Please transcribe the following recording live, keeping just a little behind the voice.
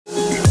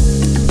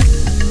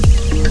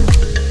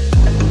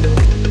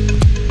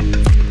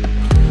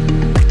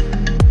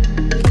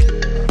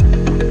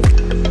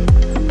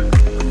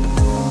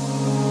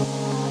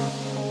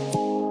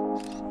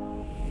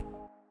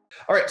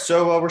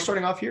so we're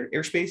starting off here,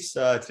 Airspace.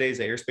 Today's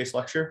the Airspace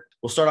lecture.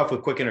 We'll start off with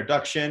a quick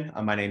introduction.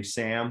 My name's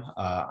Sam.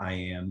 I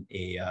am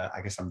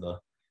I guess I'm the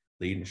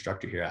lead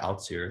instructor here at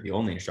Altitude, the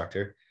only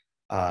instructor,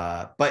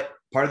 but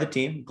part of the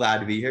team. Glad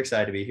to be here,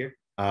 excited to be here.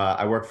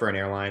 I work for an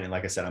airline, and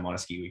like I said, I'm on a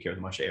ski week here with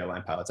a bunch of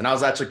airline pilots. And I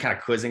was actually kind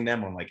of quizzing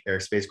them on like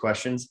airspace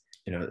questions.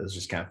 You know, it was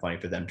just kind of funny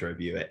for them to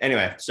review it.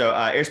 Anyway, so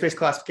airspace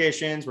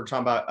classifications, we're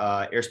talking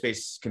about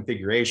airspace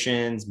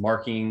configurations,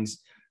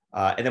 markings,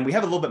 and then we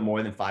have a little bit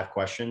more than 5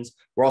 questions.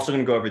 We're also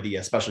going to go over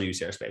the special use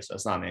airspace. So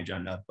it's not on the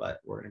agenda, but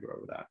we're going to go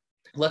over that.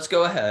 Let's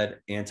go ahead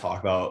and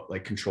talk about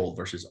like controlled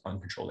versus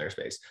uncontrolled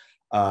airspace.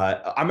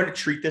 I'm going to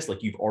treat this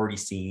like you've already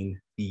seen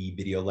the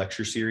video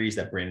lecture series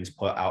that Brandon's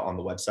put out on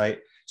the website.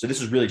 So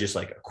this is really just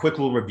like a quick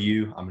little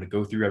review. I'm going to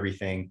go through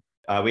everything.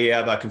 We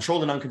have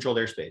controlled and uncontrolled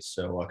airspace.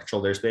 So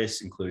controlled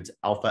airspace includes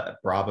Alpha,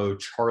 Bravo,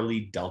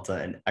 Charlie, Delta,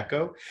 and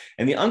Echo.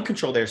 And the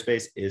uncontrolled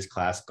airspace is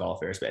class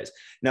Golf airspace.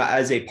 Now,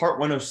 as a Part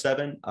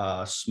 107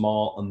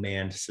 small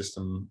unmanned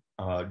system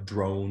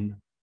drone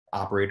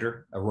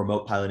operator, a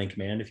remote pilot in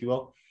command, if you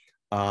will,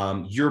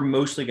 you're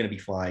mostly going to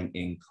be flying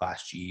in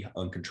Class G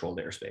uncontrolled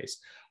airspace.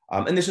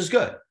 And this is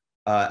good.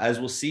 As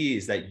we'll see,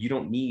 is that you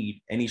don't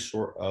need any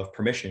sort of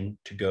permission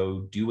to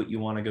go do what you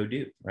want to go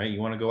do, right?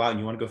 You want to go out and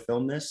you want to go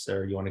film this,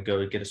 or you want to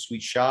go get a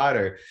sweet shot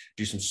or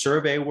do some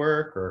survey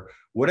work or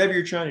whatever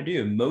you're trying to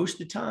do. Most of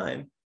the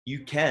time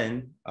you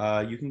can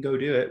go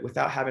do it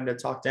without having to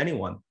talk to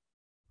anyone.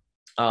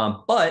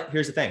 But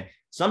here's the thing.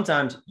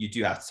 Sometimes you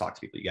do have to talk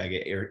to people. You got to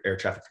get air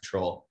traffic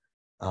control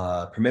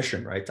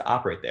permission, right, to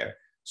operate there.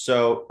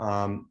 So,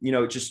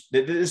 just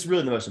this is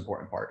really the most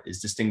important part is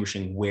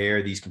distinguishing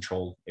where these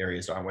controlled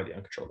areas are and where the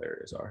uncontrolled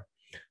areas are.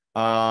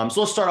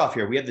 So let's start off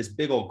here. We have this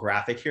big old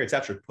graphic here. It's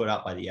actually put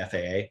out by the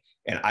FAA,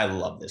 and I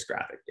love this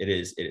graphic. It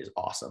is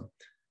awesome.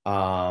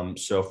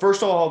 So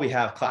first of all, we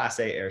have Class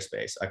A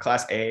airspace.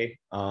 Class A,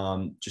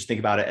 just think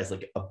about it as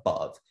like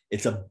above.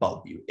 It's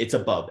above you. It's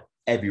above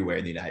everywhere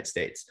in the United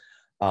States.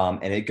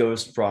 And it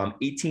goes from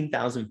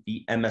 18,000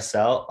 feet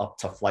MSL up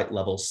to flight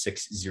level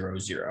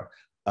 600.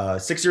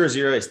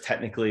 600 is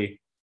technically,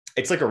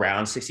 it's like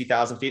around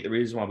 60,000 feet. The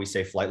reason why we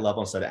say flight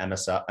level instead of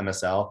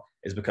MSL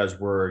is because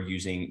we're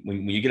using,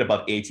 when you get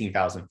above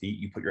 18,000 feet,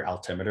 you put your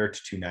altimeter to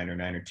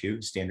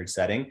 2992 standard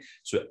setting.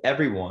 So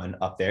everyone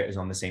up there is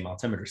on the same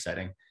altimeter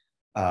setting.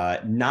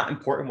 Not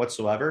important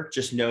whatsoever.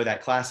 Just know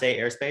that Class A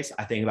airspace,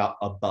 I think about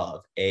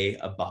above.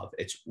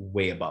 It's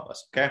way above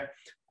us, okay?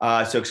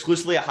 So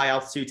exclusively at high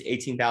altitudes,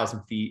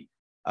 18,000 feet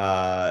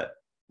of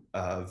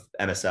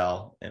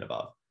MSL and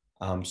above.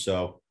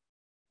 So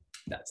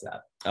that's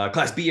that.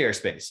 Class B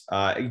airspace.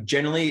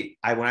 Generally,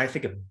 when I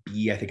think of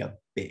B, I think of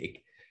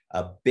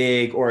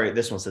big, or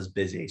this one says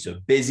busy. So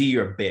busy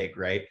or big,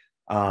 right?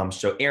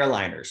 So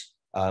airliners.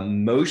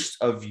 Most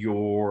of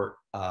your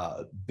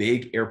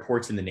big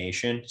airports in the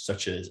nation,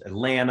 such as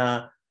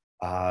Atlanta,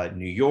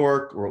 New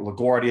York, or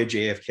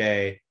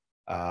LaGuardia,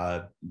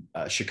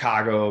 JFK,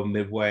 Chicago,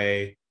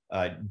 Midway,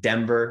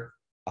 Denver,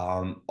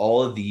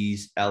 all of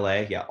these,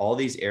 LA, all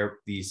these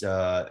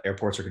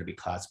airports are going to be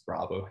Class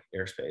Bravo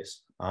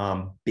airspace.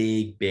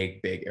 Big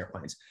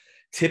airplanes.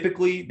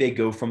 Typically, they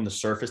go from the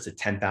surface to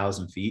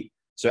 10,000 feet.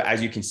 So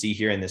as you can see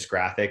here in this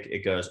graphic,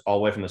 it goes all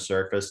the way from the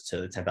surface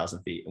to the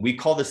 10,000 feet. And we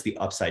call this the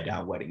upside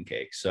down wedding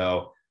cake.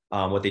 So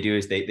what they do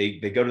is they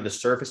go to the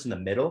surface in the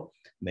middle,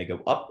 and they go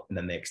up, and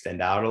then they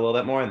extend out a little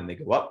bit more, and then they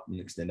go up and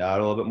extend out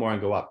a little bit more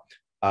and go up.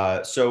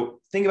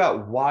 So think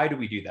about, why do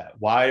we do that?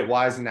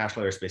 Why is the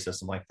National Airspace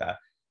System like that?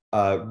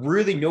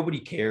 Really, nobody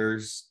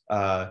cares.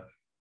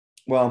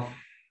 What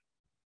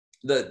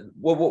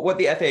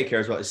the FAA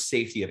cares about is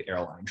safety of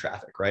airline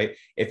traffic, right?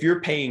 If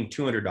you're paying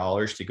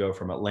 $200 to go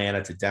from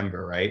Atlanta to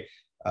Denver, right,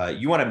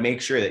 you want to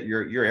make sure that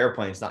your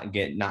airplane is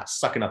not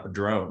sucking up a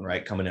drone,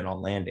 right, coming in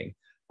on landing.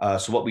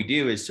 So what we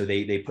do is, so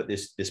they put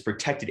this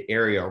protected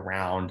area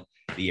around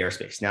the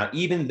airspace. Now,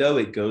 even though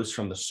it goes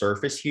from the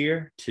surface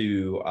here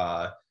to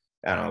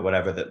I don't know,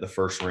 whatever the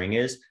first ring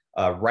is,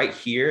 right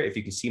here, if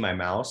you can see my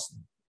mouse,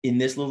 in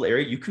this little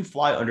area, you can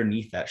fly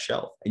underneath that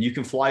shelf, and you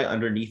can fly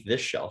underneath this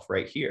shelf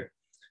right here.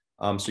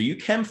 So you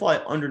can fly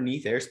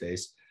underneath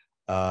airspace,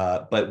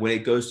 but when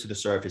it goes to the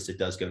surface, it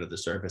does go to the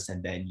surface,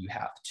 and then you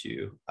have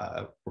to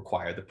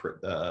require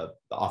the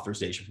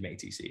authorization from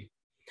ATC.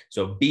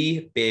 So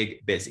B,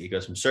 big, busy. It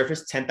goes from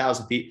surface,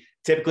 10,000 feet.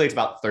 Typically, it's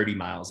about 30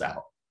 miles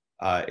out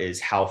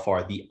is how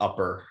far the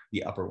upper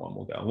one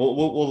will go.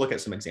 We'll look at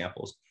some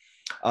examples.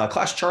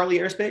 Class Charlie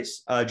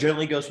airspace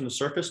generally goes from the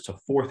surface to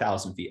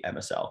 4,000 feet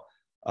MSL.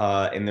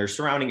 And there's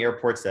surrounding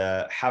airports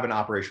that have an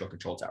operational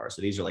control tower.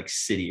 So these are like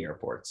city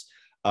airports.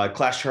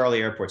 Class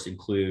Charlie airports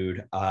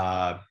include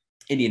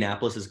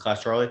Indianapolis is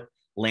Class Charlie,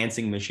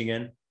 Lansing,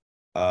 Michigan,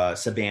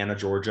 Savannah,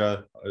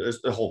 Georgia.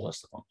 There's a whole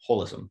list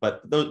of them.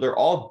 But they're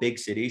all big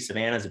cities.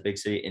 Savannah is a big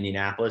city.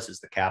 Indianapolis is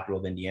the capital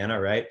of Indiana,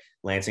 right?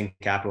 Lansing,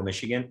 capital of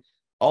Michigan.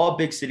 All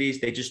big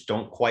cities. They just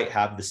don't quite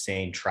have the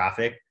same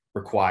traffic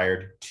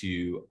required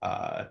to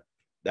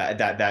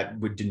that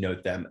would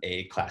denote them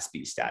a Class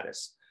B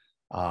status.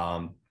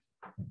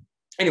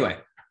 Anyway,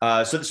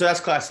 So that's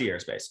Class C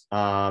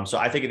airspace. So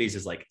I think of these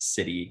as like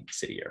city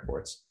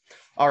airports.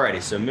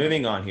 Alrighty, so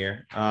moving on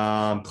here.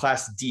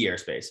 Class D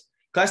airspace.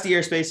 Class D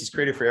airspace is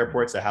created for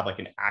airports that have like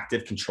an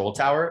active control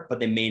tower, but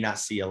they may not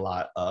see a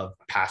lot of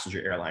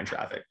passenger airline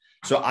traffic.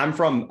 So I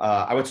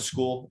went to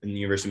school in the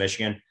University of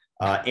Michigan.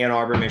 Ann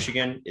Arbor,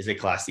 Michigan is a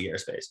Class D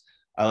airspace.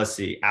 Let's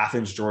see,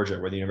 Athens, Georgia,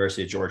 where the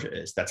University of Georgia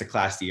is, that's a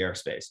Class D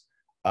airspace.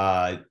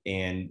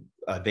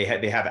 They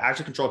have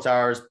active control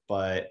towers,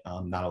 but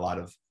not a lot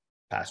of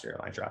passenger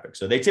airline traffic.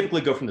 So they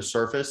typically go from the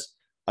surface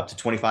up to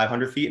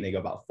 2,500 feet, and they go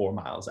about 4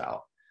 miles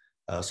out.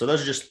 So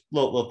those are just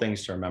little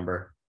things to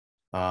remember.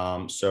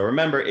 So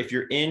remember, if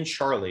you're in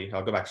Charlie,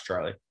 I'll go back to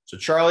Charlie. So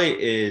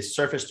Charlie is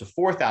surface to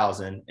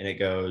 4,000, and it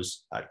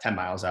goes 10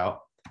 miles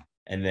out.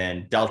 And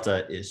then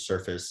Delta is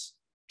surface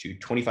to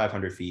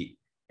 2,500 feet,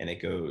 and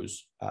it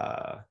goes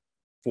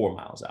 4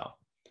 miles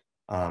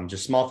out.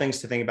 Just small things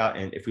to think about.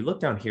 And if we look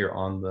down here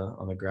on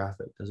the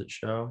graphic, does it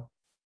show?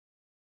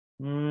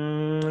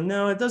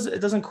 No, it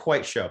doesn't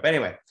quite show. But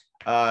anyway,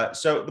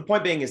 so the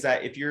point being is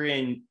that if you're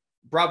in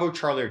Bravo,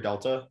 Charlie, or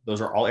Delta,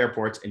 those are all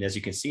airports. And as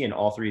you can see in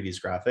all three of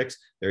these graphics,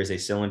 there is a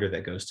cylinder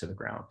that goes to the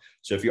ground.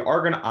 So if you are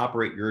going to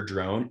operate your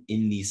drone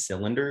in these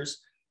cylinders,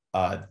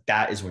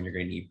 that is when you're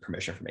going to need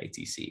permission from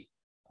ATC.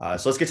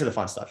 So let's get to the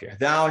fun stuff here.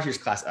 Now here's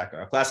Class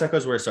Echo. Class Echo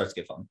is where it starts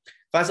to get fun.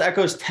 Class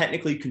Echo is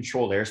technically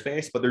controlled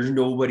airspace, but there's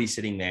nobody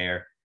sitting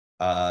there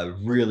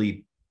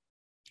really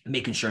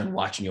making sure and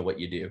watching you what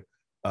you do.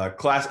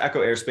 Class Echo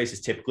airspace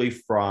is typically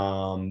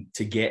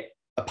to get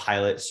a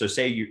pilot. So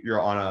say you're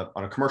on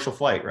a commercial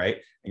flight, right?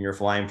 And you're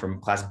flying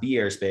from Class B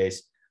airspace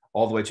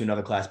all the way to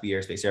another Class B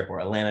airspace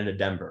airport, Atlanta to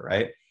Denver,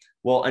 right?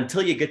 Well,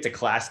 until you get to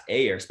Class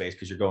A airspace,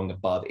 because you're going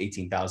above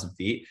 18,000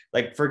 feet.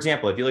 Like, for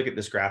example, if you look at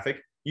this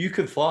graphic, you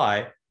could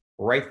fly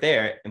right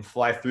there and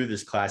fly through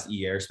this Class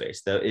E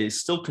airspace. It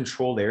is still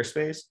controlled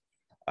airspace,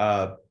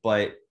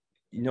 but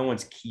no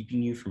one's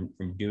keeping you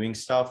from doing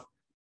stuff.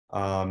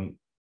 The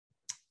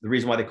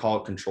reason why they call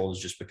it controlled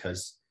is just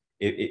because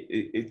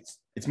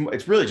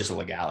it's really just a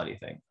legality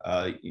thing.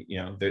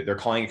 They're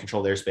calling it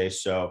controlled airspace.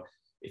 So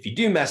if you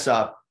do mess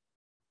up,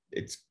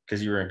 it's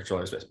because you were in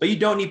controlled airspace. But you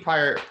don't need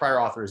prior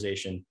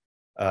authorization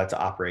to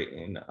operate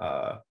in.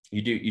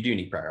 You do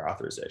need prior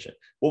authorization.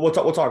 Well, we'll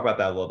talk about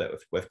that a little bit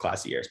with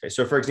Class E airspace.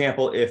 So, for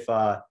example, if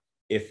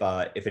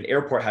an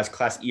airport has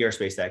Class E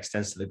airspace that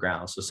extends to the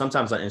ground, so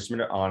sometimes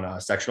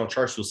on sectional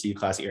charts, you'll see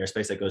Class E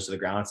airspace that goes to the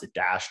ground. It's a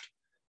dashed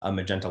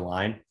magenta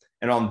line,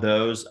 and on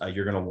those,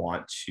 you're going to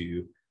want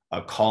to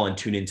call and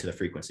tune into the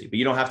frequency, but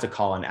you don't have to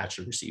call and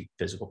actually receive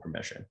physical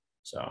permission.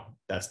 So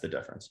that's the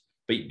difference.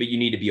 But you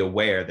need to be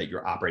aware that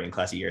you're operating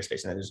Class E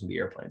airspace and that there's going to be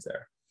airplanes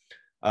there.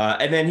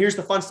 And then here's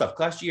the fun stuff: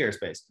 Class G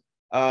airspace.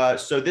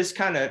 So this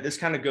kind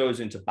of goes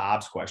into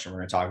Bob's question. We're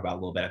going to talk about a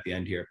little bit at the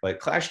end here. But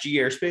Class G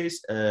airspace,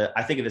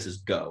 I think of this as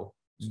go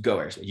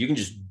airspace. You can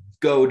just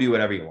go do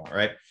whatever you want,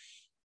 right?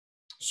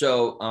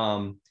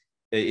 So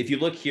if you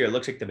look here, it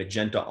looks like the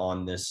magenta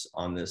on this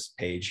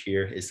page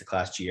here is the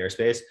Class G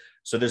airspace.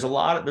 So there's a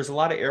lot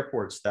of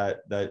airports that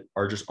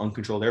are just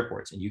uncontrolled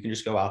airports, and you can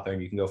just go out there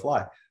and you can go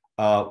fly.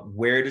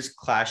 Where does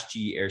Class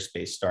G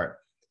airspace start?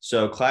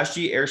 So Class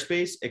G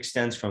airspace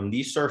extends from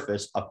the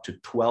surface up to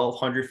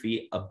 1,200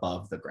 feet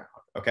above the ground.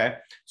 Okay.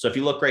 So if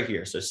you look right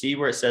here, so see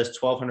where it says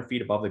 1,200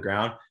 feet above the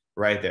ground,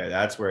 right there,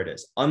 that's where it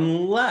is.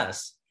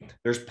 Unless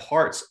there's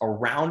parts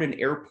around an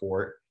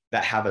airport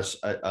that have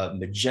a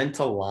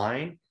magenta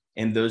line,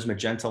 and those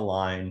magenta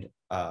lined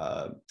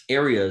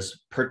areas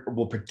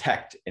will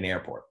protect an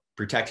airport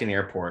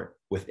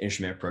with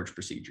instrument approach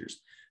procedures.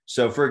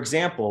 So for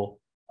example,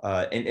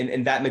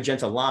 and that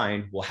magenta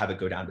line will have it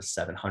go down to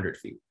 700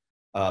 feet.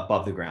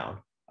 Above the ground.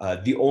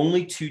 The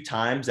only two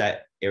times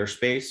that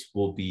airspace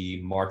will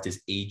be marked as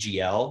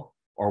AGL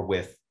or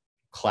with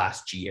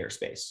Class G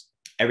airspace.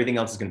 Everything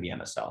else is going to be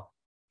MSL.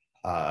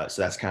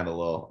 So that's kind of a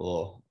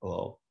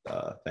little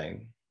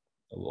thing,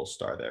 a little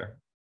star there.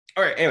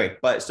 All right. Anyway,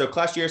 but so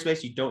Class G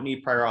airspace, you don't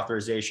need prior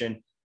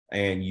authorization,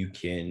 and you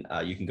can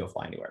go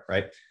fly anywhere,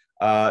 right?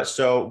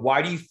 So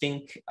why do you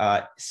think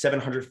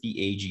 700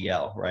 feet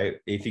AGL, right?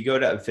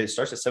 If it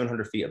starts at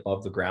 700 feet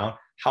above the ground,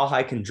 how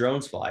high can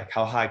drones fly?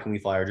 How high can we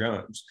fly our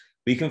drones?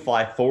 We can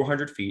fly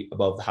 400 feet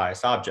above the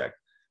highest object.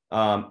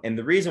 And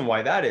the reason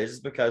why that is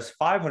because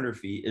 500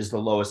 feet is the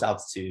lowest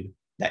altitude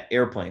that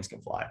airplanes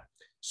can fly.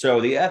 So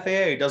the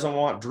FAA doesn't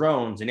want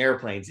drones and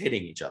airplanes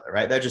hitting each other,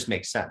 right? That just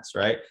makes sense,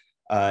 right?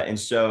 And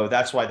so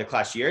that's why the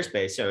Class G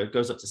airspace, so it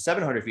goes up to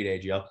 700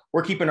 feet AGL.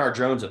 We're keeping our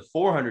drones at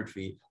 400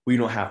 feet. We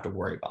don't have to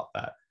worry about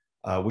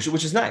that, which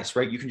is nice,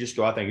 right? You can just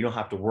go out there. You don't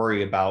have to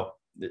worry about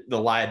the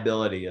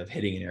liability of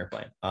hitting an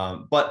airplane.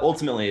 But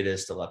ultimately, it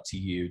is still up to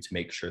you to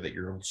make sure that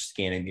you're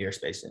scanning the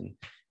airspace and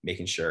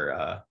making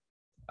sure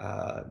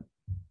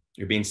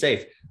you're being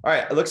safe. All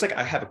right, it looks like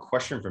I have a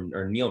question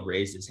or Neil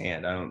raised his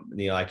hand.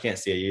 Neil, I can't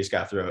see it. You just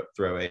got to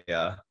throw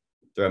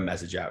a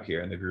message out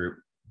here in the group,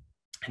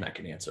 and I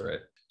can answer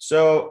it.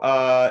 So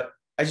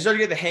as you start to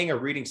get the hang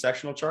of reading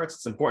sectional charts,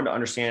 it's important to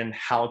understand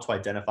how to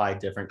identify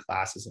different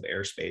classes of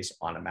airspace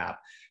on a map.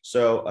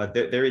 So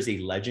there is a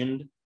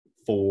legend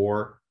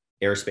for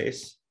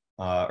airspace,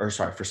 or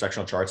sorry, for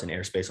sectional charts and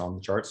airspace on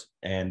the charts.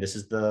 And this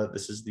is the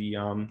this is the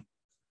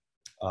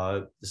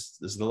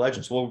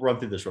legend. So we'll run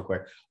through this real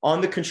quick.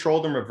 On the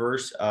controlled and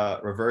reversed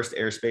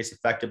airspace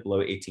affected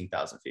below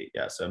 18,000 feet.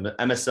 Yeah, so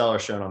MSL are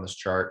shown on this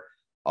chart.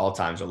 All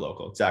times are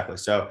local. Exactly.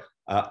 So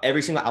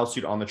every single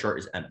altitude on the chart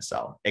is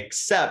MSL,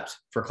 except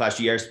for Class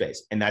G airspace,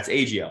 and that's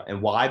AGL.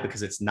 And why?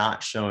 Because it's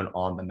not shown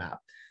on the map.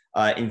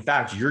 In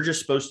fact, you're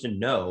just supposed to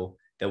know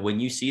that when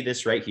you see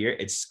this right here,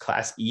 it's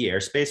Class E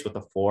airspace with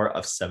a floor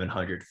of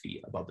 700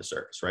 feet above the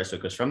surface, right? So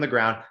it goes from the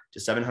ground to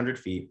 700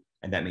 feet.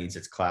 And that means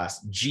it's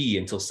Class G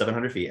until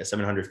 700 feet. At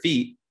 700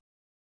 feet,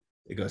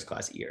 it goes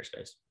Class E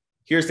airspace.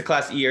 Here's the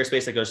Class E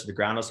airspace that goes to the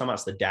ground. I was talking about,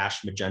 it's the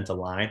dashed magenta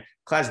line.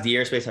 Class D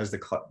airspace has the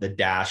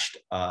dashed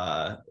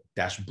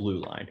blue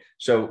line.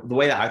 So the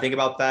way that I think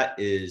about that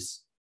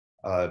is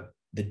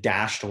the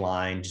dashed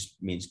line just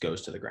means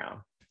goes to the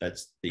ground.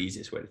 That's the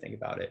easiest way to think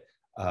about it.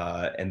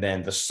 And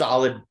then the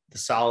solid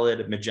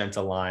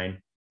magenta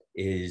line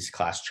is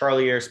Class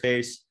Charlie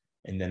airspace.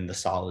 And then the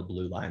solid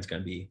blue line is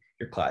going to be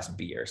your Class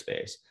B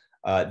airspace.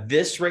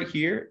 This right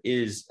here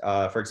is,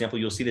 for example,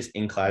 you'll see this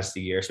in Class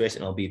D airspace,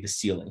 and it'll be the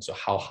ceiling. So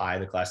how high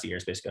the Class D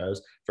airspace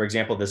goes. For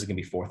example, this is going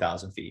to be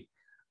 4,000 feet.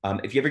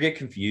 If you ever get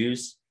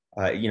confused,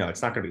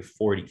 it's not going to be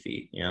 40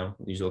 feet.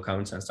 Usual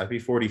common sense. It's not going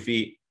to be 40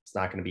 feet. It's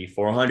not going to be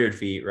 400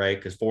 feet, right?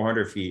 Because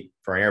 400 feet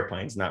for an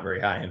airplane is not very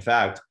high. In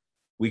fact,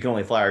 we can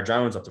only fly our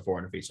drones up to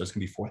 400 feet. So it's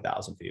going to be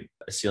 4,000 feet.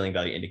 A ceiling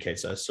value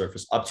indicates a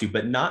surface up to,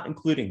 but not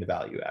including the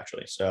value,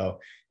 actually. So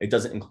it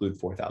doesn't include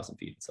 4,000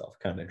 feet itself.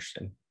 Kind of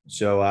interesting.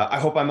 So I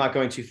hope I'm not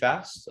going too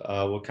fast.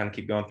 We'll kind of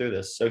keep going through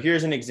this. So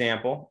here's an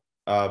example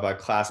of a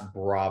Class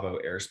Bravo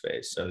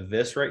airspace. So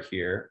this right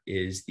here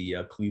is the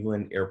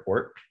Cleveland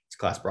Airport. It's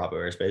Class Bravo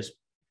airspace.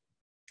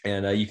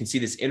 And you can see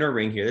this inner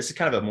ring here. This is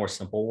kind of a more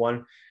simple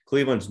one.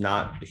 Cleveland's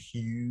not a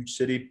huge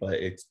city, but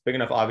it's big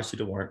enough, obviously,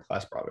 to warrant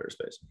Class Bravo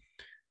airspace.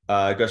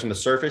 It goes from the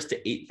surface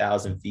to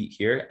 8,000 feet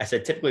here. I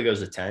said typically it goes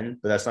to 10,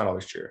 but that's not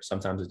always true.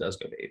 Sometimes it does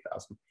go to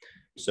 8,000.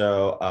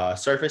 So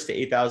surface to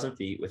 8,000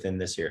 feet within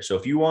this here. So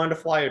if you wanted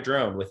to fly a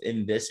drone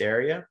within this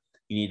area,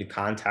 you need to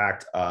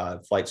contact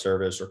flight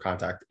service or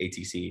contact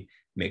ATC.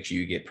 Make sure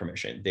you get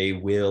permission. They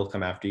will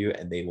come after you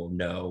and they will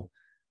know.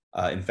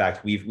 In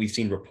fact, we've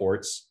seen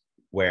reports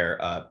where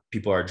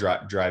people are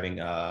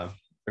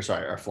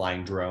are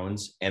flying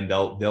drones, and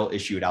they'll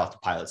issue it out to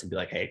pilots and be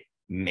like, hey,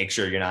 make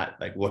sure you're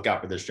not look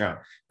out for this drone.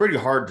 Pretty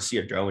hard to see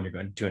a drone when you're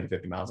going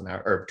 250 miles an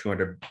hour or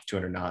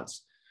 200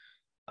 knots.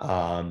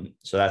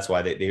 So that's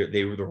why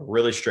they were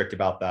really strict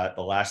about that.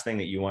 The last thing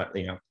that you want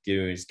to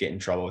do is get in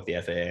trouble with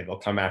the FAA. They'll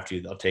come after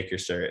you. They'll take your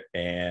cert,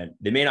 and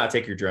they may not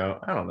take your drone.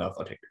 I don't know if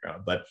they'll take your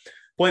drone, but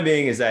point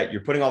being is that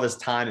you're putting all this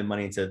time and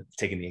money into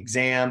taking the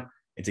exam,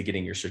 into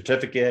getting your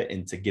certificate,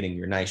 into getting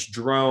your nice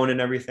drone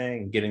and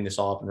everything, and getting this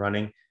all up and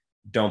running.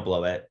 Don't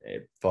blow it.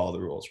 Follow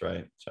the rules,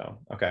 right? So,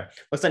 okay.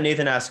 Let's let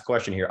Nathan ask a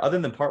question here. Other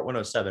than Part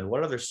 107,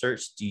 what other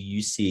certs do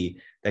you see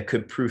that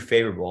could prove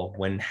favorable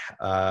when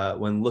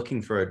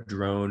looking for a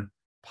drone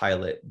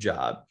pilot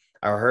job?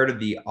 I heard of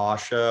the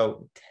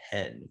OSHA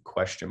 10 ?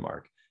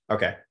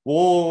 Okay.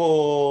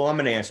 Well, I'm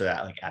going to answer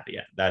that at the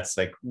end. That's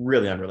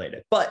really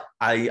unrelated, but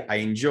I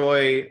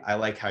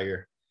like how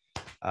you're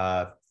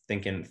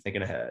thinking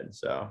ahead.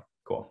 So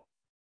cool.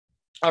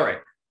 All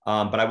right.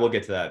 But I will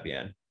get to that at the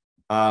end.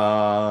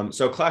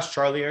 So Class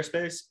Charlie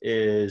airspace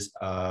is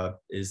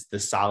the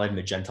solid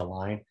magenta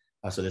line.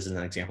 So this is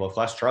an example of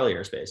Class Charlie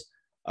airspace.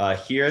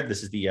 Here,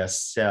 this is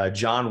the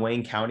John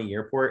Wayne County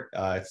Airport,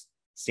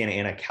 Santa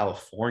Ana,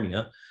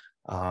 California.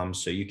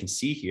 So you can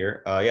see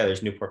here,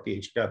 there's Newport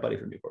Beach. Got a buddy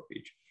from Newport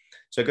Beach.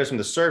 So it goes from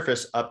the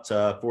surface up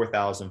to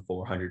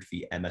 4,400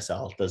 feet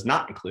MSL. It does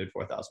not include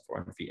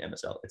 4,400 feet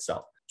MSL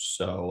itself.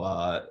 So,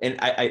 and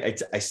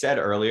I said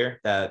earlier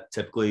that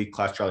typically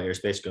Class Charlie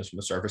airspace goes from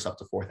the surface up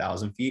to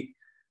 4,000 feet.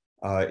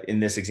 In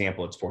this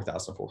example, it's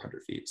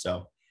 4,400 feet.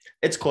 So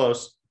it's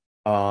close.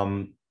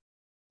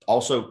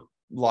 Also,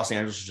 Los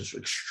Angeles is just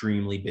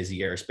extremely busy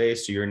airspace.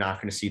 So you're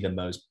not going to see the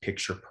most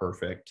picture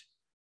perfect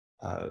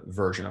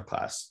version of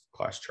Class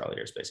Charlie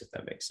airspace, if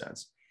that makes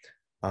sense.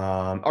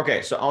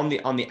 Okay, so on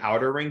the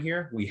outer ring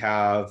here, we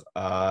have,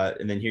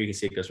 and then here you can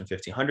see it goes from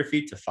 1,500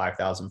 feet to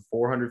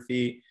 5,400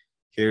 feet.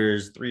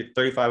 Here's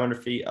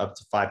 3,500 feet up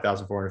to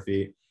 5,400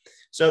 feet.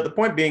 So the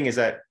point being is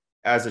that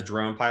as a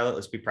drone pilot,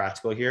 let's be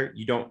practical here.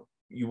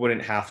 You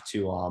wouldn't have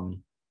to,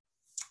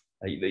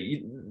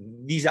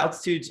 these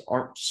altitudes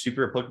aren't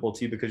super applicable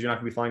to you because you're not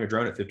gonna be flying a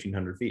drone at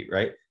 1,500 feet,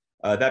 right?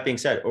 That being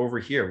said, over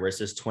here where it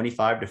says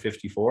 25 to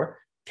 54,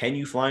 can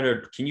you fly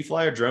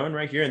a drone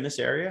right here in this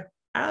area?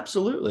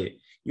 Absolutely.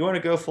 You want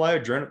to go fly a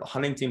drone at the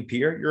Huntington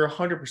Pier, you're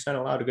 100%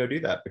 allowed to go do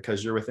that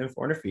because you're within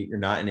 400 feet. You're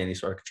not in any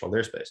sort of controlled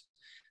airspace.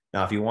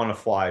 Now, if you want to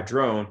fly a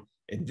drone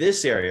in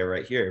this area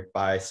right here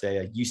by, say,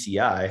 a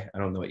UCI, I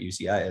don't know what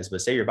UCI is,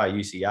 but say you're by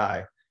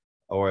UCI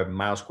or a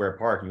Mile Square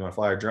Park and you want to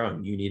fly a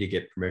drone, you need to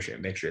get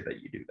permission. Make sure that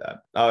you do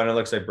that. Oh, and it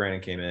looks like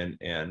Brandon came in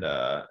and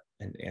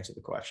and answer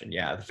the question.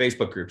 Yeah, the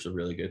Facebook group's a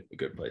really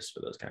good place for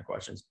those kind of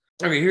questions.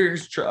 Okay,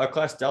 here's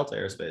Class Delta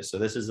Airspace. So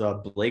this is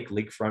Blake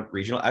Lakefront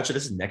Regional. Actually,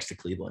 this is next to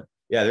Cleveland.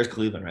 Yeah, there's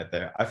Cleveland right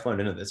there. I've flown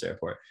into this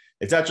airport.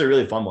 It's actually a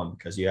really fun one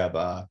because you have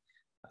the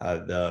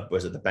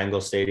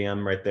Bengals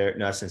Stadium right there?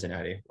 No, that's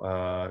Cincinnati.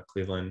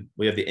 Cleveland.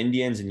 We have the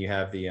Indians, and you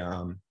have the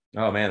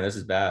oh man, this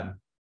is bad.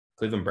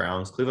 Cleveland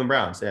Browns.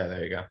 Yeah,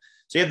 there you go.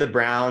 So you have the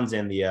Browns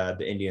and the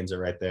Indians are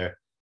right there.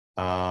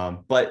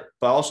 But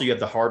also you have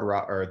the Hard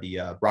Rock or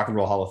the Rock and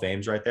Roll Hall of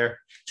Fames right there.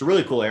 It's a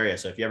really cool area.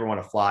 So if you ever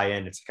want to fly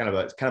in, it's kind of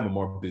a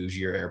more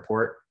bougier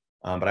airport.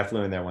 But I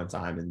flew in there one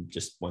time and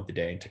just went the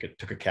day and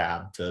took a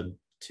cab to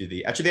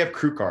the. Actually, they have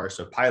crew cars,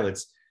 so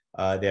pilots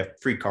they have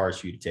free cars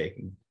for you to take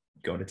and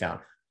go into town.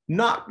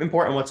 Not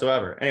important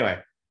whatsoever. Anyway,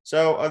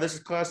 so this is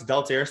Class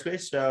Delta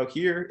Airspace. So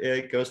here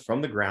it goes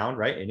from the ground,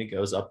 right, and it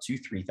goes up to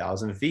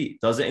 3,000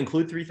 feet. Does it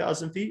include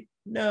 3,000 feet?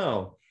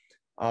 No.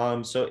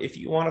 So if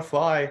you want to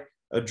fly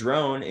a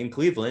drone in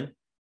Cleveland,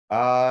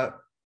 you're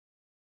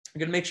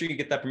gonna make sure you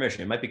get that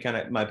permission. It might be kind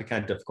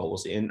of difficult. We'll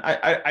see. And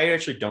I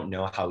actually don't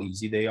know how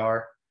easy they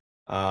are.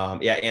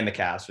 Yeah, and the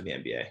Cavs for the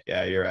NBA.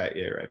 Yeah, you're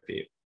right,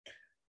 Pete.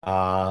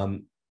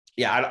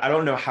 Yeah, I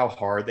don't know how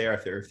hard they are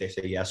if they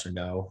say yes or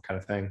no kind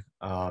of thing.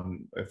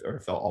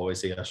 If they'll always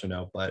say yes or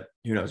no, but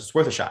who knows? It's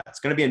worth a shot. It's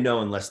gonna be a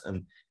no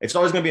and it's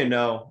always gonna be a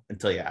no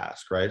until you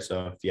ask, right?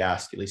 So if you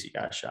ask, at least you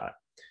got a shot.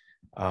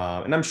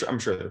 And I'm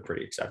sure they're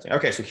pretty accepting.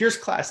 Okay, so here's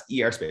Class E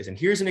airspace, and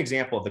here's an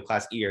example of the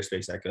Class E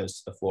airspace that goes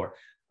to the floor.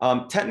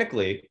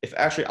 Technically, if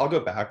actually I'll go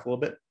back a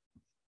little bit.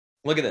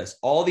 Look at this.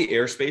 All the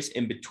airspace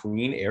in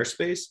between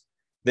airspace,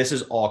 this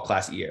is all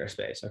Class E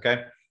airspace.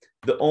 Okay.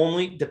 The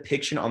only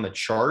depiction on the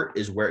chart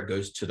is where it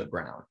goes to the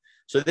ground.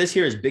 So this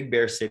here is Big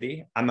Bear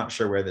City. I'm not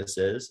sure where this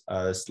is.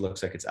 This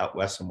looks like it's out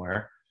west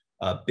somewhere.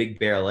 Big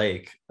Bear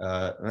Lake.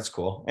 That's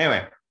cool.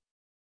 Anyway.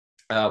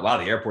 Wow,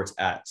 the airport's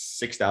at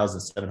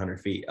 6,700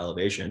 feet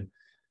elevation.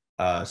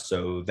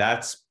 So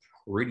that's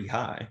pretty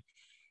high.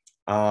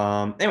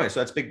 Anyway, so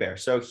that's Big Bear.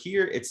 So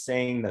here it's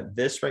saying that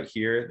this right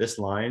here, this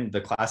line,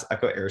 the Class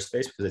Echo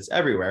airspace, because it's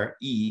everywhere,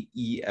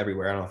 E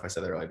everywhere. I don't know if I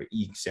said that right, but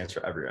E stands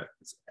for everywhere.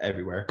 It's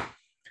everywhere.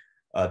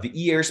 The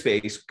E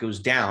airspace goes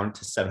down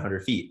to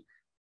 700 feet.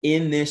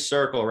 In this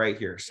circle right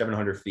here,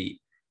 700 feet.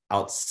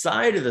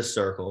 Outside of the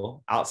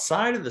circle,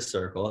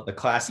 the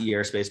Class E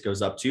airspace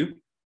goes up to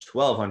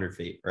 1,200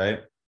 feet, right?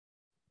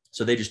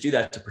 So they just do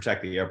that to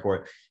protect the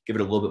airport, give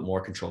it a little bit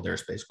more controlled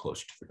airspace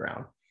closer to the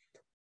ground.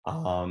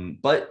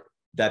 But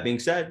that being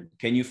said,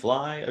 can you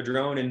fly a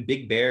drone in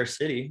Big Bear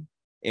City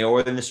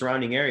or in the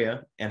surrounding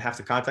area and have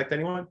to contact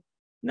anyone?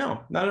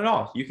 No, not at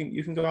all. You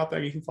can go out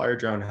there, you can fly your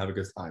drone and have a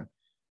good time,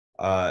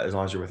 as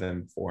long as you're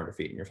within 400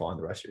 feet and you're following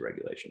the rest of your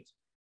regulations.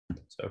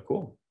 So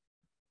cool.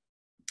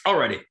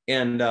 Alrighty,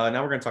 and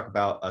now we're going to talk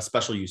about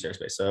special use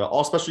airspace. So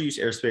all special use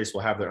airspace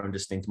will have their own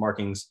distinct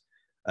markings.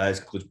 This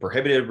includes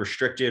prohibited,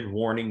 restricted,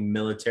 warning,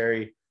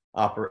 military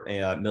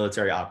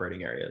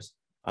operating areas.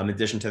 In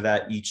addition to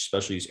that, each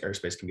special use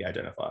airspace can be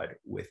identified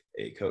with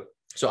a code.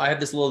 So I have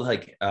this little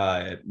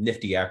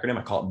nifty acronym.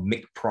 I call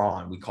it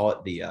MCPRON. We call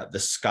it the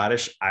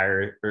Scottish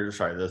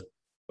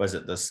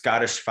the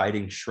Scottish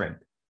Fighting Shrimp,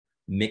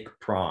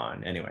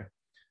 MCPRON. Anyway,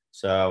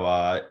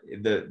 so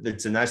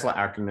it's a nice little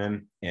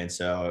acronym. And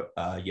so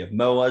you have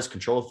MOAs,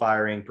 controlled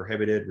firing,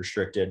 prohibited,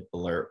 restricted,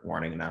 alert,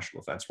 warning, and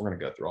national defense. We're going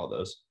to go through all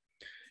those.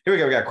 Here we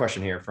go. We got a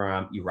question here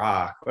from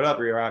Iraq. What up,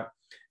 Iraq?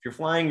 If you're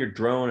flying your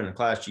drone in a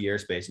Class G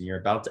airspace and you're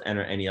about to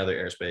enter any other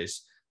airspace,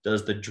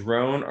 does the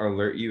drone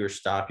alert you or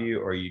stop you,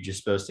 or are you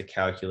just supposed to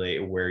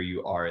calculate where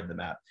you are in the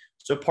map?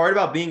 So part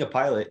about being a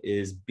pilot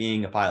is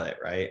being a pilot,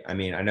 right? I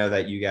mean, I know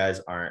that you guys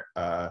aren't,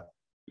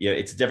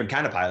 it's a different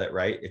kind of pilot,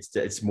 right?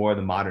 It's more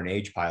the modern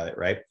age pilot,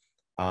 right?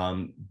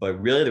 But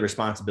really the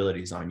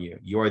responsibility is on you.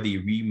 You're the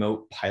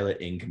remote pilot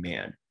in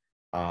command.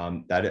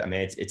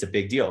 It's a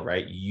big deal,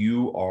 right?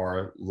 You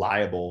are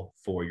liable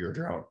for your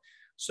drone.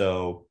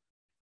 So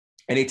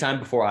anytime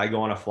before I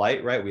go on a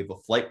flight, right, we have a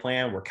flight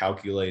plan. We're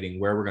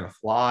calculating where we're going to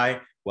fly,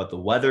 what the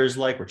weather is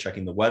like. We're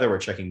checking the weather. We're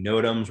checking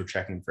NOTAMs. We're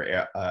checking for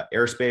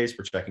airspace.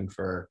 We're checking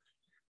for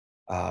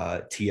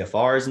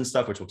TFRs and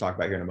stuff, which we'll talk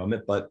about here in a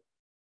moment. But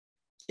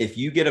if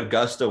you get a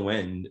gust of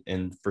wind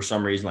and for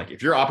some reason, like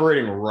if you're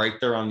operating right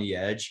there on the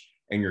edge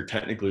and you're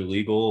technically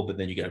legal, but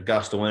then you get a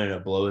gust of wind and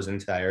it blows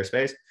into that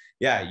airspace,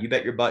 yeah, you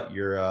bet your butt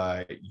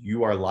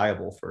you are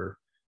liable for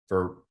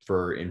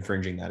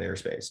infringing that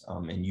airspace.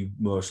 And you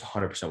most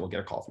 100% will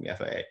get a call from the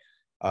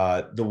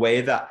FAA. The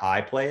way that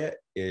I play it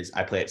is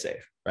I play it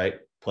safe, right?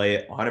 Play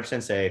it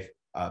 100% safe,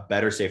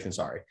 better safe than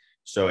sorry.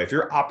 So if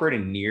you're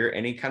operating near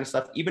any kind of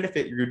stuff, even if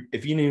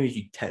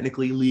you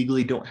technically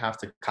legally don't have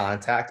to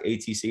contact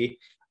ATC,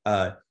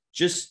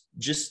 just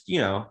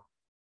give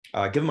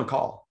them a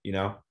call, give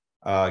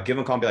them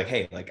a call and be like,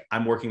 hey, like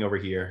I'm working over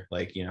here,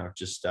 like,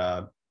 just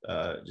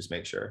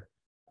make sure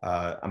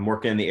I'm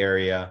working in the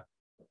area.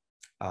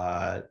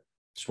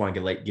 Just want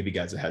to give you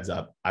guys a heads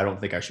up. I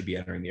don't think I should be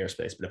entering the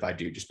airspace, but if I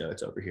do, just know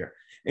it's over here.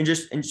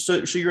 And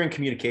so you're in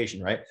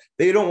communication, right?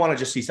 They don't want to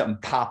just see something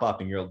pop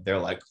up and they're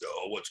like,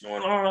 oh, what's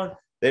going on?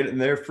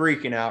 they're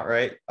freaking out,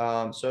 right?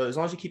 So as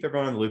long as you keep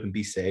everyone in the loop and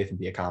be safe and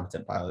be a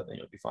competent pilot, then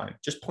you'll be fine.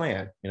 Just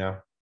plan, you know.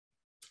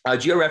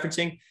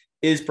 Georeferencing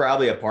is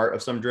probably a part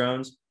of some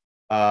drones,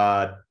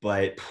 but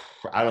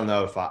I don't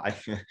know if I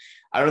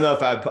don't know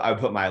if I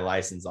put my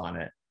license on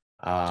it.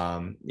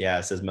 Yeah,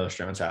 it says most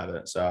drones have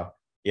it. So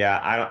yeah,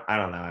 I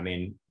don't know. I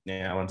mean,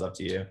 yeah, that one's up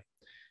to you.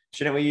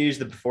 Shouldn't we use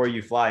the Before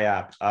You Fly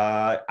app?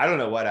 I don't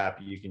know what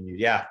app you can use.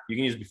 Yeah, you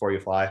can use Before You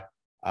Fly.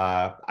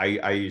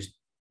 I use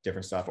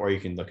different stuff, or you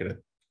can look at it.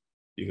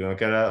 You can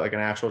look at like an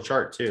actual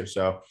chart too.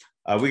 So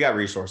we got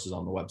resources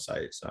on the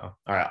website. So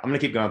all right, I'm gonna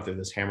keep going through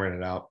this, hammering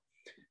it out.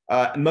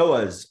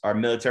 MOAs are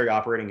military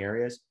operating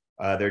areas.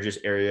 They're just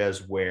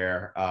areas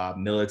where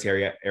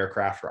military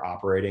aircraft are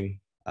operating.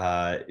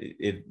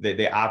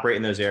 They operate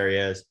in those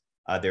areas.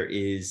 There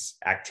is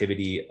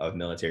activity of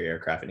military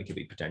aircraft, and it can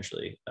be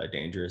potentially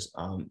dangerous.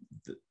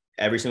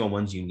 Every single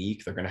one's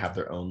unique. They're going to have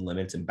their own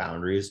limits and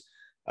boundaries,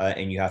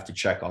 and you have to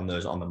check on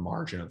those on the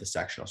margin of the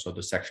sectional. So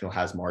the sectional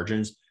has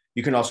margins.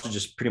 You can also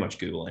just pretty much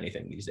Google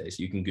anything these days.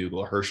 You can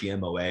Google Hershey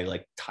MOA,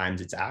 like times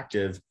it's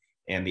active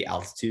and the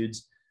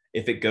altitudes.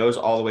 If it goes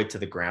all the way to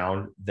the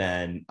ground,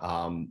 then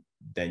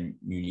you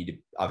need to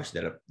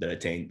obviously that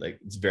attain, like,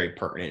 it's very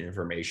pertinent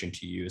information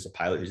to you as a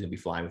pilot who's going to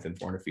be flying within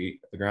 400 feet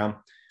of the ground.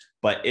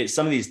 But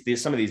some of these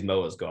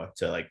MOAs go up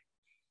to like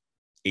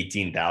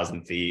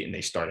 18,000 feet, and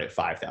they start at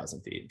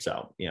 5,000 feet.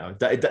 So, you know,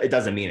 it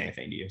doesn't mean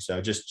anything to you.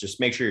 So just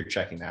make sure you're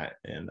checking that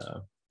and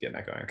getting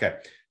that going. Okay.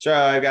 So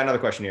I've got another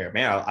question here,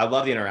 man. I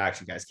love the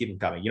interaction, guys. Keep them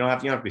coming. You don't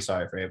have to be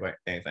sorry for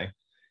anything.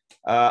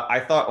 I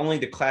thought only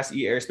the Class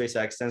E airspace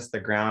that extends to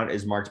the ground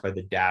is marked by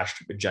the dashed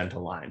magenta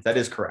lines. That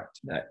is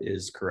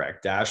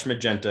correct. Dashed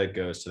magenta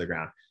goes to the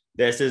ground.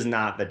 This is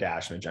not the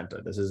dashed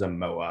magenta. This is a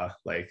MOA,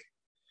 like,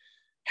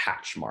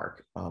 hatch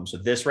mark. So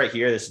this right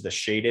here, this is the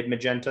shaded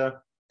magenta.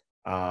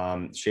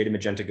 Shaded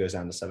magenta goes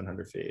down to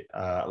 700 feet.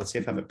 Let's see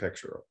if I have a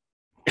picture.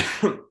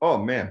 Oh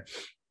man,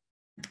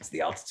 it's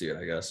the altitude,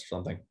 I guess, or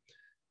something.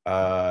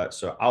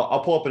 So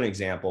I'll pull up an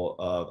example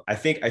of, I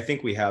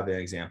think we have an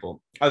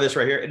example. Oh, this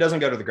right here, it doesn't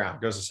go to the ground,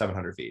 it goes to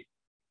 700 feet.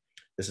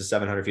 This is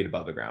 700 feet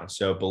above the ground.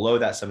 So below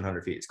that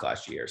 700 feet is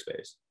Class G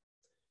airspace.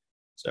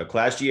 So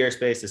Class G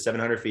airspace is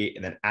 700 feet,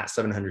 and then at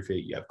 700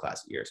 feet, you have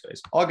Class E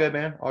airspace. All good,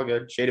 man. All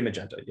good. Shaded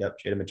magenta. Yep,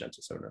 shaded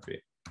magenta, 700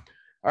 feet.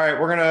 All right,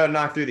 we're going to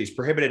knock through these.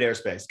 Prohibited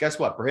airspace. Guess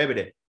what?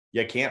 Prohibited.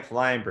 You can't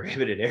fly in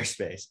prohibited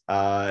airspace.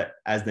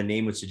 As the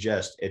name would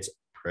suggest, it's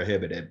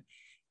prohibited.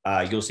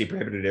 You'll see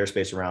prohibited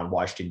airspace around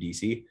Washington,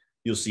 D.C.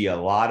 You'll see a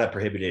lot of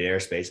prohibited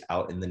airspace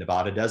out in the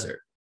Nevada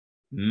desert.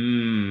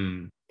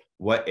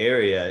 What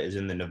area is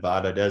in the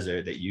Nevada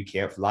desert that you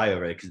can't fly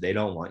over because they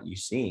don't want you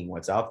seeing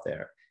what's out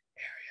there?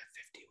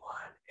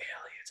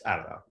 I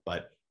don't know,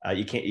 but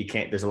you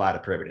can't, there's a lot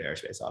of prohibited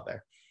airspace out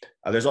there.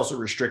 There's also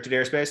restricted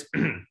airspace.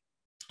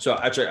 So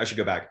actually, I should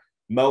go back.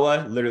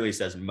 MOA literally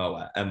says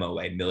MOA,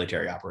 M-O-A,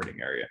 military operating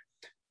area.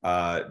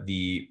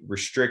 The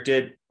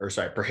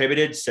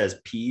prohibited says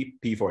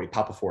P40,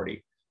 Papa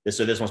 40.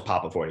 So this one's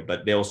Papa 40,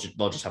 but they'll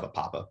just have a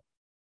Papa.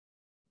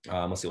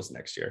 Let's see what's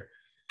next year.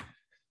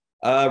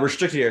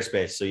 Restricted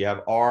airspace. So you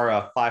have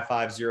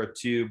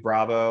R5502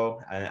 Bravo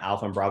and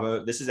Alpha and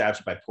Bravo. This is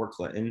actually by Port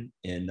Clinton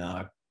in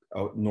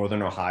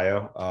Northern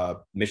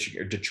Ohio.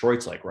 Michigan,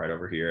 Detroit's like right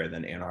over here, and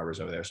then Ann Arbor's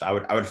over there. So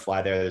I would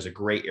fly there. There's a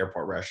great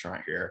airport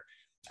restaurant here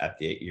at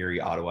the Erie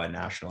Ottawa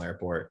National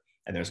Airport,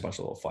 and there's a bunch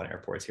of little fun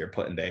airports here.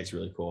 Put in Bay is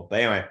really cool. But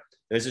anyway,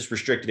 there's this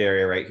restricted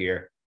area right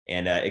here,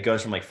 and it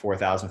goes from like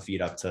 4,000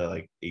 feet up to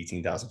like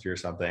 18,000 feet or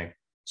something.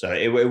 So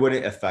it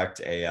wouldn't affect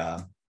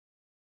a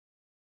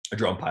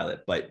drone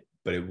pilot, but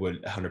it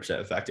would 100%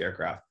 affect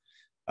aircraft.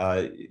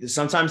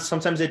 Sometimes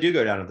they do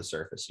go down to the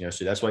surface, you know,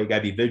 so that's why you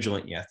gotta be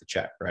vigilant. You have to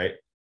check, right?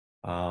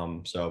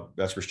 So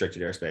that's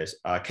restricted airspace.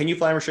 Can you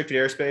fly in restricted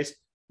airspace?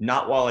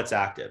 Not while it's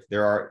active.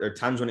 There are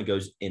times when it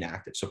goes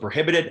inactive. So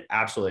prohibited,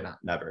 absolutely not,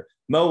 never.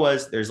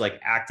 MOAs, there's like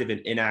active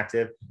and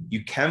inactive.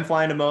 You can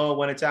fly in a MOA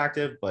when it's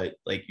active, but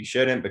like you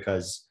shouldn't,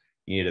 because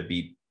you need to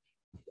be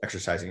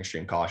exercising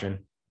extreme caution.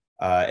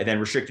 And then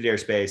restricted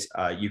airspace,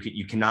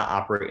 you cannot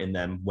operate in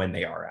them when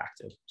they are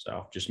active.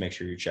 So just make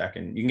sure you check,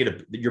 and you can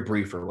get your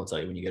briefer will tell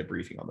you when you get a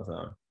briefing on the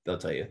phone. They'll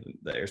tell you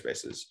the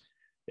airspace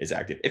is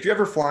active. If you're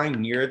ever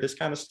flying near this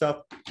kind of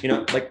stuff, you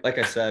know, like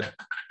I said,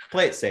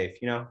 play it safe.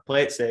 You know,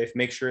 play it safe.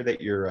 Make sure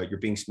that you're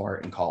being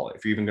smart, and call it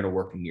if you're even going to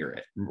work near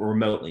it,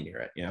 remotely near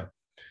it. You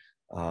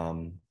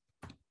know.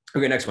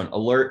 Okay, next one.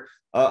 Alert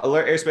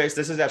airspace.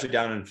 This is actually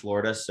down in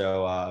Florida.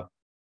 So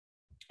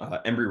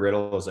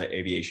Embry-Riddle is an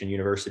aviation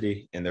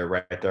university, and they're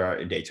right there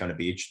in Daytona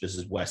Beach. This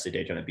is west of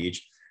Daytona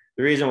Beach.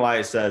 The reason why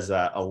it says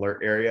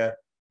alert area,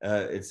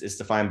 it's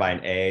defined by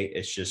an A.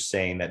 It's just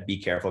saying that be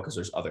careful because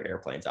there's other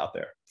airplanes out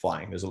there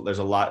flying. There's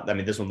a lot. I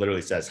mean, this one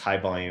literally says high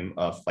volume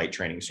of flight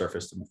training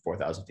surface to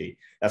 4,000 feet.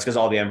 That's because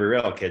all the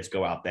Embry-Riddle kids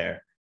go out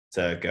there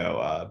to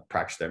go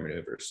practice their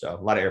maneuvers. So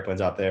a lot of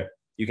airplanes out there.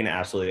 You can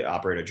absolutely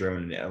operate a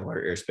drone in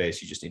alert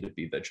airspace. You just need to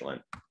be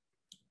vigilant.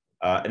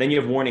 And then you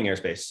have warning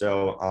airspace.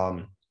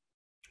 So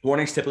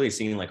warnings typically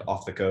seen like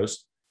off the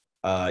coast.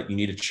 You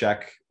need to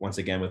check once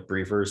again with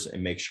briefers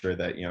and make sure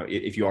that,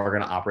 if you are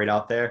going to operate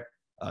out there,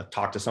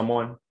 talk to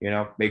someone,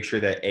 make sure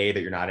that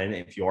that you're not in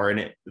it. If you are in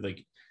it,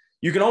 like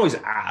you can always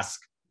ask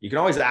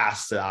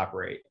to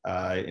operate,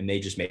 and they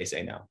just may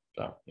say no.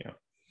 So,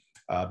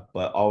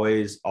 but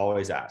always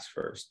ask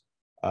first.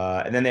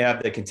 And then they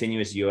have the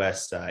continuous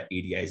US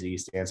ADIZ,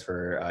 stands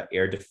for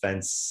Air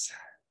Defense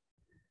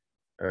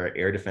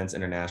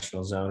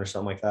International Zone or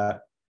something like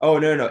that. Oh,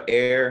 no,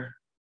 Air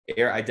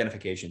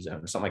Identification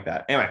Zone or something like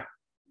that. Anyway,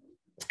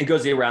 it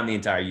goes around the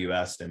entire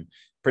US, and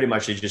pretty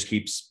much it just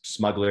keeps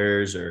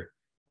smugglers or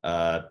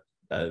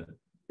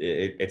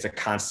it's a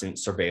constant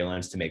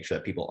surveillance to make sure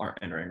that people aren't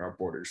entering our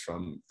borders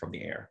from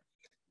the air.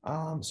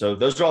 So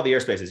those are all the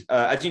airspaces.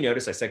 As you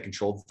notice, I said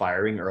controlled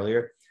firing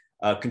earlier.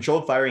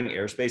 Controlled firing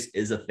airspace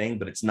is a thing,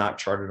 but it's not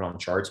charted on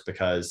charts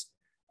because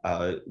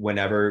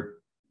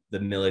whenever the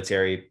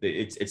military,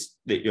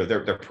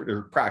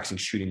 they're practicing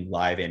shooting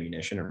live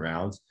ammunition and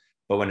rounds,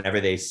 but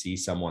whenever they see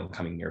someone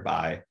coming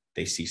nearby,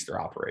 they cease their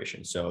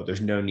operation. So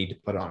there's no need to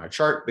put it on a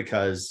chart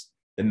because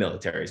the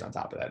military is on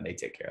top of that and they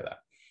take care of that.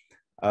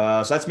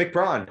 So that's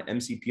MCPRAWN,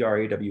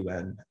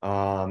 MCPRAWN.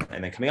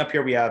 And then coming up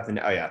here, we have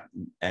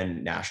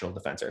and National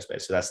Defense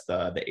Airspace. So that's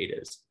the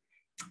ADIZ,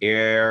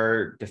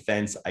 Air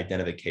Defense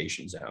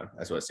Identification Zone.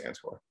 That's what it stands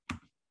for.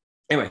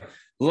 Anyway,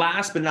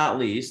 last but not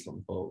least, let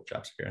me pull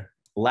jobs here.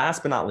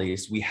 Last but not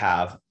least, we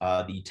have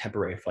the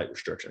temporary flight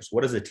restrictions.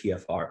 What is a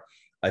TFR?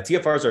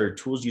 TFRs are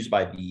tools used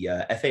by the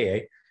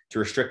FAA to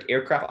restrict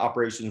aircraft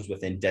operations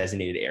within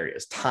designated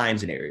areas,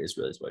 times and areas,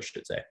 really is what I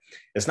should say.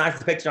 It's not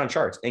depicted on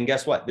charts. And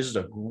guess what? This is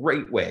a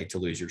great way to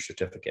lose your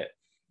certificate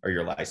or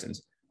your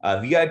license.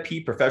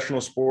 VIP,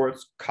 professional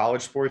sports,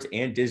 college sports,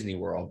 and Disney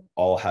World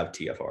all have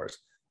TFRs.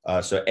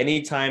 So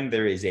anytime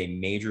there is a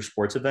major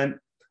sports event,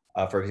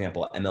 for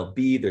example,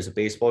 MLB, there's a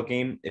baseball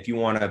game. If you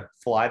want to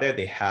fly there,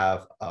 they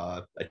have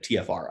a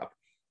TFR up,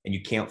 and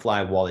you can't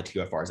fly while the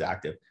TFR is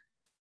active.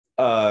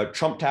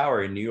 Trump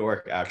Tower in New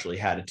York actually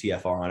had a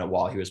TFR on it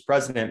while he was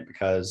president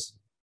because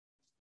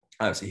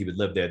obviously he would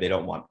live there. They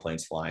don't want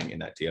planes flying in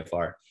that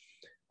TFR.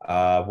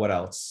 What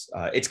else?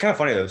 It's kind of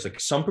funny though. It's like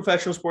some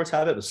professional sports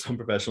have it, but some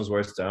professional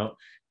sports don't.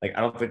 Like I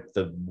don't think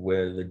the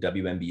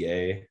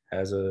WNBA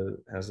has a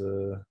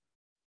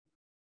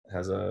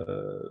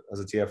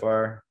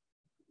TFR.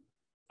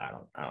 I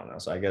don't know.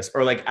 So I guess,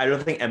 or like I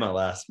don't think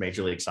MLS,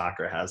 Major League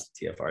Soccer, has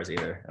TFRs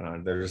either.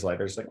 And they're just like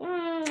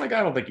I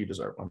don't think you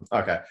deserve one.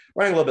 Okay,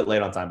 running a little bit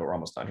late on time, but we're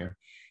almost done here.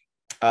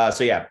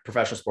 So yeah,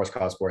 professional sports,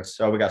 college sports.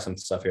 So we got some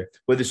stuff here.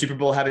 Would the Super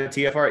Bowl have a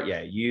TFR?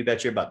 Yeah, you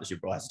bet your butt the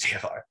Super Bowl has a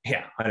TFR.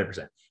 Yeah,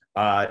 100%.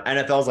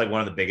 NFL is like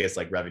one of the biggest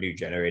like revenue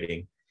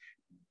generating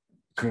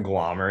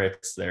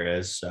conglomerates there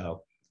is.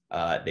 So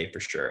they for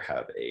sure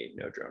have a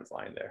no drone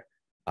flying there.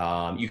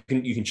 You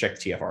can check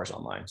the TFRs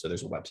online. So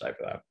there's a website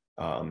for that.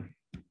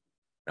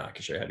 I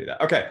can show you how to do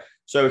that. Okay,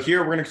 so here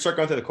we're going to start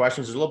going through the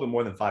questions. There's a little bit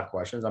more than 5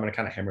 questions. I'm going to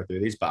kind of hammer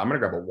through these, but I'm going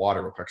to grab a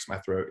water real quick because my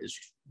throat is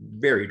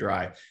very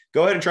dry.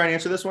 Go ahead and try and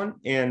answer this one,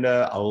 and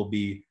I will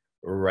be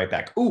right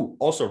back. Ooh,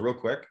 also real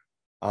quick,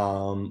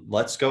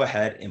 let's go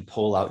ahead and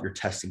pull out your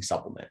testing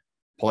supplement.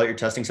 Pull out your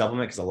testing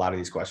supplement because a lot of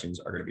these questions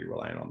are going to be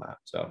relying on that.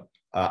 So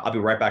I'll be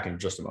right back in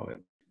just a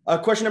moment.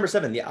 Question number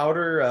 7, the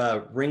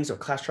outer rings of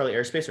Class Charlie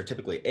airspace are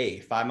typically A,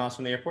 5 miles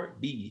from the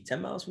airport, B,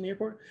 10 miles from the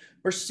airport,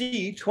 or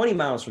C, 20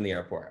 miles from the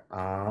airport.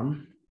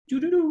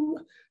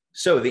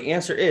 So the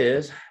answer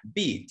is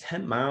B,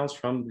 10 miles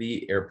from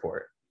the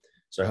airport.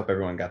 So I hope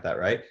everyone got that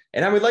right.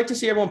 And I would like to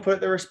see everyone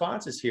put their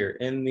responses here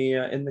in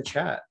the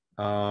chat.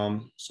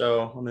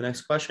 So on the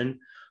next question,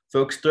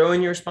 folks, throw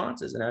in your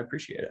responses and I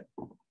appreciate it.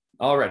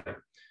 All right,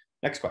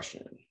 next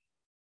question.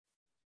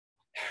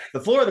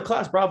 The floor of the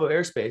Class Bravo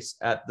airspace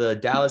at the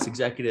Dallas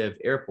Executive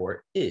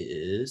Airport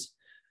is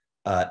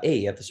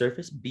A, at the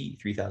surface, B,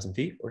 3,000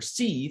 feet, or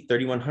C,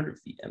 3,100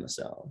 feet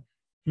MSL.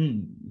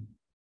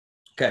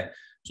 Okay,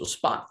 so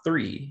spot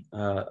 3.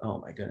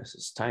 Oh my goodness,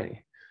 it's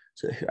tiny.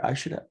 So here, I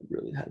should have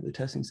really had the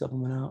testing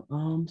supplement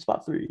out.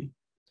 Spot 3,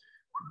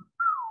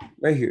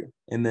 right here.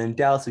 And then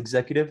Dallas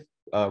Executive,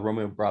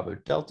 Romeo Bravo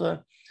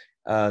Delta.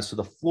 So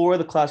the floor of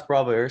the Class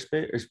Bravo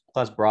airspace, or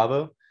Class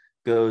Bravo,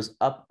 goes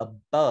up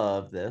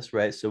above this,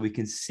 right? So we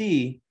can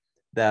see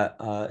that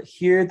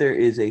here there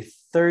is a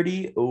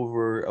 30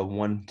 over a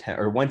 110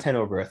 or 110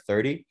 over a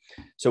 30.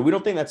 So we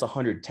don't think that's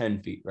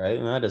 110 feet, right?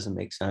 And that doesn't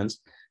make sense.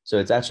 So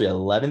it's actually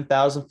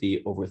 11,000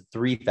 feet over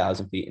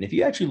 3,000 feet. And if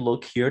you actually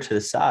look here to the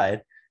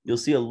side, you'll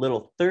see a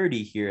little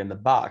 30 here in the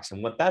box.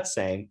 And what that's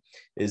saying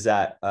is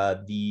that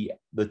the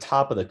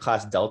top of the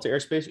Class Delta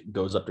airspace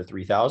goes up to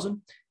 3,000.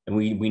 And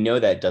we know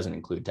that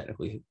doesn't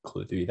technically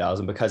include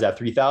 3,000 because at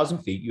 3,000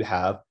 feet, you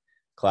have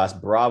Class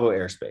Bravo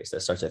airspace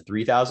that starts at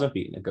 3,000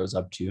 feet and it goes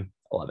up to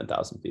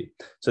 11,000 feet.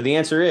 So the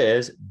answer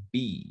is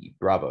B,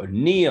 Bravo.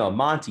 Neil,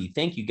 Monty,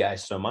 thank you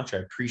guys so much. I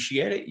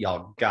appreciate it.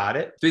 Y'all got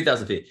it.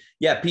 3,000 feet.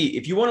 Yeah, Pete,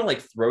 if you want to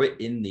like throw it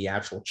in the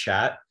actual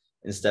chat,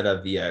 instead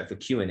of the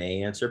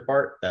Q&A answer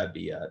part, that'd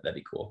be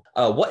cool.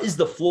 What is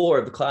the floor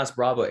of the Class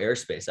Bravo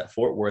airspace at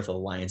Fort Worth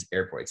Alliance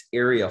Airport? It's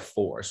Area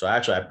 4. So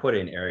actually, I put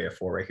in Area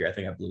 4 right here. I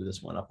think I blew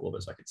this one up a little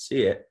bit so I could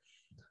see it.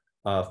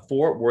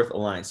 Fort Worth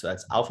Alliance. So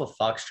that's Alpha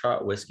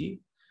Foxtrot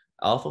Whiskey.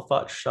 Alpha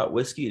Foxtrot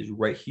Whiskey is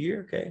right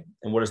here. Okay.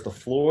 And what is the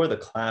floor of the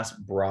Class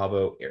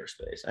Bravo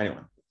airspace?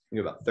 Anyone? We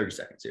have about 30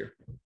 seconds here.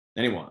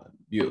 Anyone?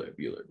 Bueller.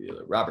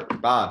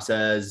 Robert. Bob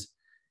says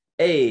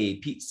A.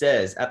 Pete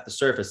says at the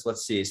surface.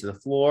 Let's see. So the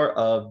floor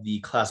of the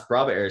Class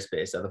Bravo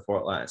airspace at the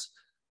Fort Alliance.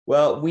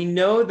 Well, we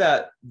know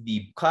that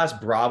the Class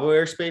Bravo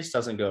airspace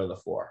doesn't go to the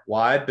floor.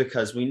 Why?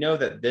 Because we know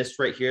that this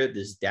right here,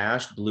 this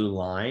dashed blue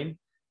line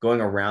going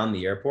around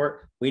the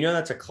airport, we know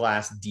that's a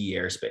Class D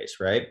airspace,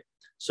 right?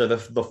 So the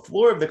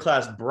floor of the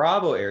Class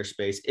Bravo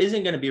airspace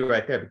isn't going to be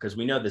right there because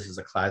we know this is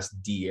a Class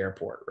D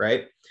airport,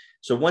 right?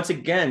 So once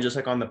again, just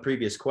like on the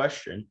previous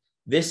question,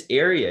 this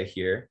area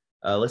here,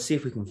 let's see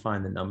if we can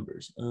find the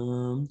numbers.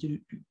 Well,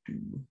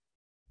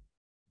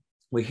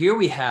 here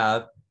we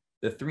have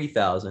the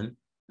 3,000.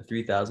 The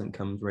 3,000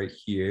 comes right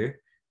here.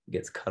 It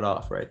gets cut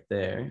off right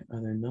there. Are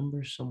there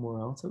numbers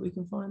somewhere else that we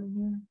can find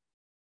in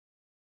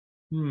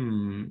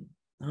here?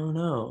 I don't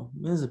know.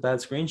 This is a bad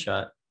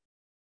screenshot.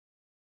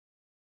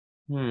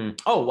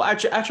 Oh, well,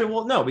 actually,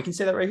 well, no, we can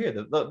say that right here.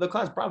 The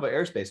Class Bravo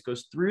airspace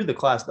goes through the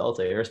Class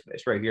Delta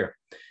airspace right here.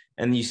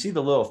 And you see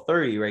the little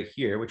 30 right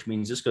here, which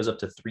means this goes up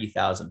to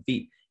 3,000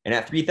 feet. And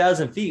at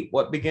 3,000 feet,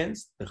 what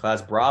begins? The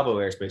Class Bravo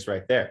airspace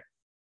right there.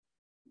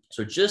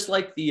 So just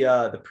like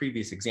the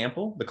previous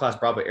example, the Class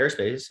Bravo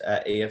airspace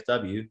at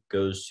AFW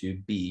goes to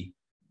B,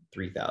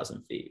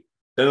 3,000 feet.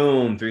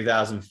 Boom,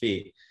 3,000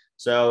 feet.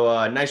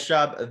 So nice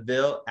job,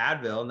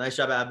 Advil. Nice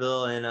job,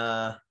 Advil. And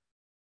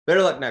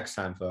better luck next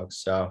time,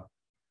 folks. So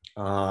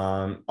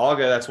all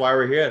good. That's why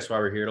we're here. That's why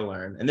we're here to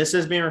learn. And this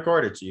is being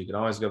recorded, so you can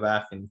always go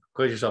back and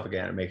quiz yourself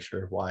again and make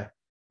sure why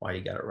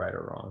you got it right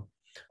or wrong.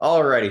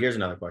 All righty, here's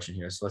another question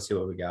here. So let's see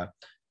what we got.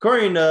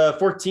 According to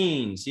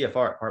 14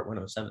 CFR Part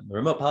 107, the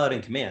remote pilot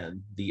in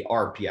command, the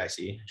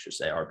RPIC, I should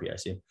say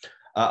RPIC,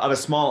 of a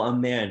small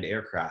unmanned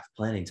aircraft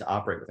planning to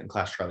operate within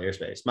Class Charlie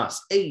airspace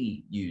must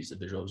A, use a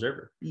visual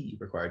observer, B,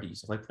 required to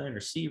use a flight plan, or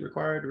C,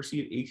 required to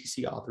receive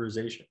ATC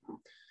authorization.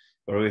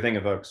 What are we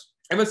thinking, folks?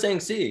 Everyone's saying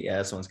C. Yeah,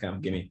 this one's kind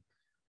of gimme.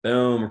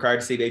 Boom,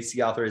 required to receive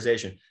ATC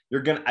authorization.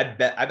 You're gonna, I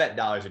bet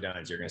dollars or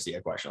donuts you're gonna see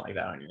a question like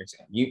that on your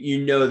exam.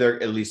 You know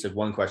there at least if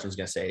one question is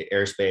gonna say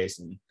airspace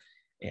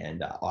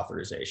and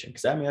authorization,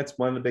 because I mean that's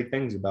one of the big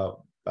things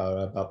about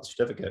the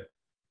certificate.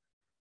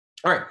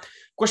 All right,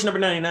 question number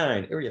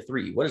 99, Area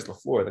 3. What is the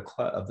floor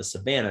of the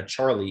Savannah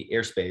Charlie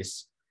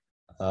airspace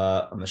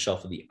on the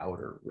shelf of the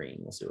outer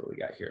ring? Let's see what we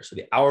got here. So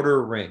the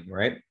outer ring,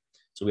 right?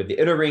 So we have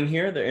the inner ring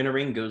here. The inner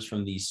ring goes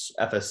from the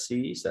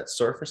FSC, so that's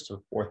surface,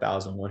 to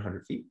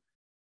 4,100 feet.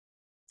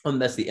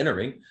 That's the inner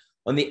ring.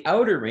 On the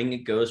outer ring,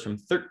 it goes from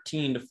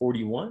 13 to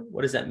 41.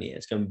 What does that mean?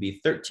 It's going to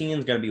be 13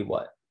 is going to be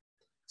what?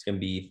 It's going to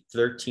be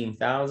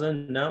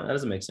 13,000. No, that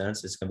doesn't make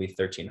sense. It's going to be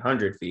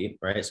 1,300 feet,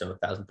 right? So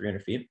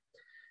 1,300 feet.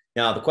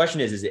 Now, the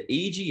question is it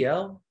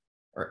AGL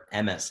or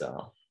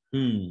MSL?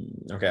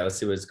 Okay, let's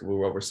see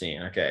what we're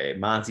seeing. Okay,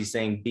 Monty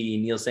saying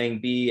B, Neil saying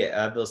B,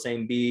 Bill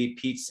saying B,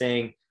 Pete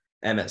saying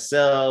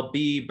MSL,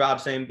 B,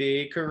 Bob saying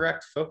B.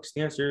 Correct, folks.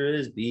 The answer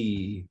is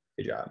B.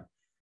 Good job.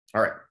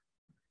 All right.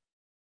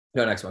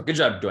 Go next one. Good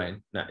job,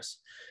 Dwayne. Nice.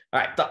 All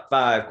right, top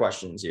 5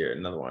 questions here.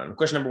 Another one.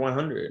 Question number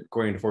 100,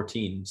 according to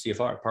 14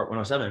 CFR, Part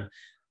 107.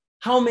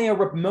 How may a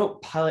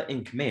remote pilot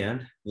in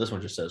command, this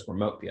one just says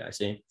remote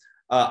PIC,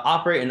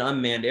 operate an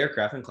unmanned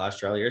aircraft in Class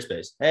Charlie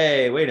airspace?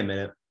 Hey, wait a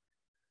minute.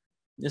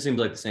 This seems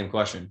like the same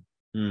question.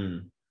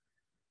 Remote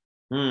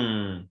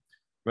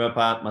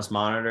pilot must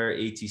monitor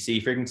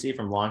ATC frequency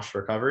from launch to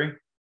recovery.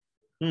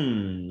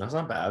 That's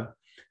not bad.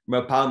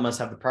 Remote pilot must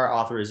have the prior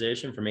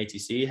authorization from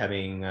ATC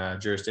having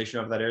jurisdiction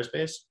over that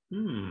airspace.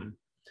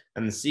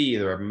 And C,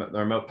 the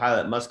remote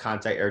pilot must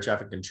contact air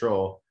traffic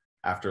control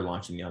after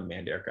launching the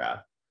unmanned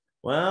aircraft.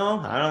 Well,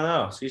 I don't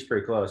know. C's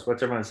pretty close.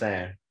 What's everyone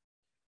saying?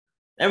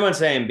 Everyone's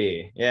saying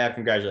B. Yeah,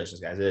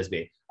 congratulations, guys. It is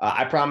B.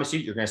 I promise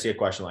you're going to see a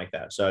question like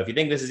that. So if you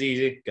think this is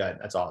easy, good.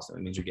 That's awesome.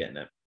 It means you're getting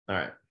it. All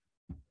right.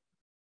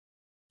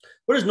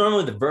 What is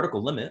normally the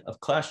vertical limit of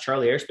Class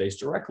Charlie airspace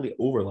directly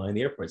overlying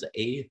the airport? Is it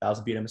A,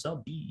 1,000 feet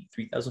MSL, B,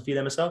 3,000 feet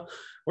MSL,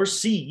 or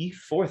C,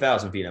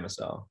 4,000 feet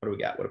MSL? What do we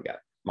got?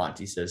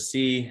 Monty says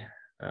C.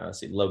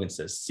 See, Logan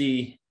says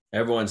C.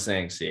 Everyone's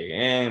saying C.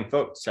 And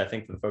folks, I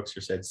think for the folks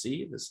who said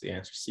C, this is the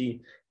answer.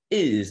 C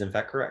is in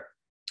fact correct.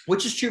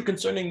 Which is true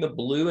concerning the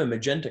blue and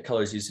magenta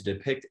colors used to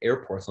depict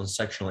airports on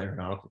sectional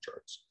aeronautical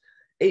charts?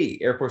 A,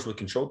 airports with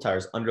control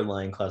towers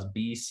underlying Class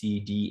B, C,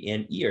 D,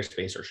 and E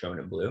airspace are shown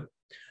in blue.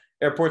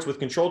 Airports with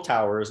control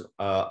towers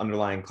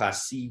underlying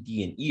Class C,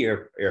 D, and E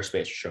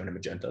airspace are shown in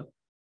magenta.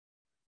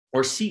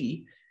 Or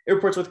C,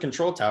 airports with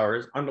control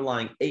towers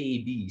underlying A,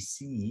 B,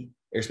 C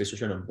airspace are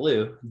shown in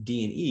blue.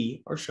 D and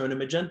E are shown in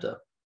magenta.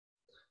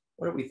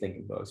 What are we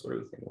thinking, folks? What are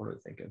we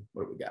thinking?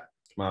 What do we got?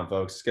 Come on,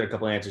 folks. Let's get a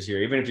couple answers here.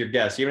 Even if you're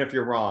guess, even if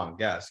you're wrong,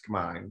 guess. Come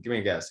on, give me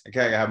a guess.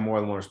 Okay, I have more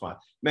than one response.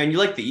 Man, you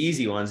like the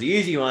easy ones. The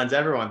easy ones,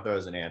 everyone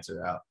throws an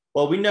answer out.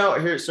 Well, we know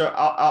here, so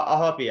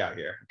I'll help you out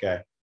here.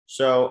 Okay.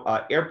 So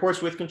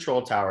airports with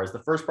control towers.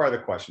 The first part of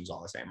the question is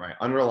all the same, right?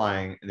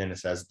 Underlying, and then it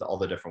says all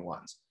the different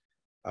ones.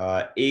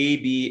 A,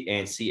 B,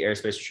 and C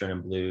airspace are shown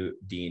in blue.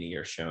 D and E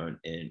are shown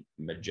in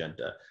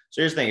magenta.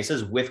 So here's the thing. It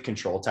says with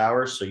control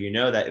towers. So you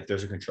know that if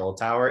there's a control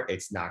tower,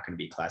 it's not going to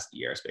be Class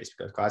E airspace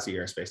because Class E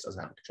airspace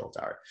doesn't have a control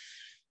tower.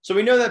 So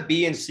we know that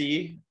B and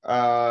C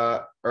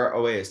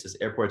it says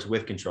airports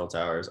with control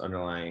towers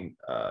underlying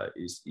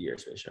is E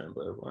airspace shown in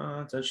blue. Well,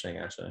 that's interesting,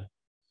 actually.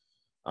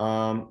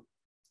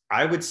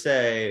 I would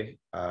say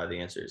the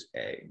answer is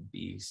A,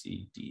 B,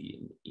 C, D,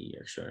 and E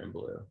are shown in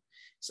blue.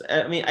 So,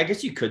 I mean, I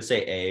guess you could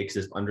say A because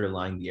it's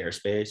underlying the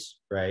airspace,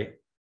 right?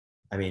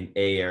 I mean,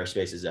 A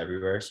airspace is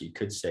everywhere, so you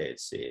could say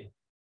it's C.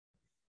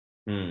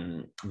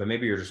 But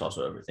maybe you're just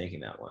also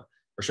overthinking that one.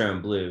 We're shown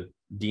in blue.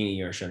 D and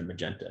E are shown in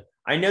magenta.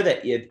 I know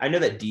that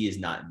D is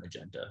not in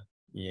magenta.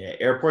 Yeah,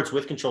 airports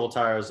with control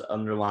towers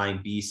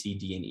underlying B, C,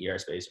 D, and E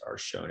airspace are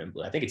shown in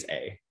blue. I think it's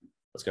A.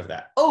 Let's go for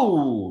that.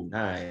 Oh,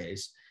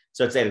 nice.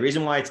 So it's A. The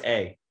reason why it's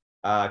A,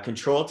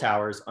 control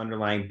towers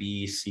underlying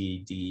B,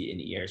 C, D,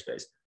 and E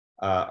airspace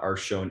are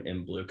shown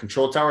in blue.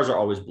 Control towers are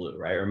always blue,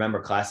 right? Remember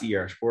Class E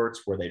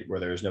airports where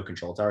there's no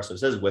control tower. So it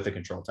says with a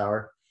control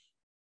tower.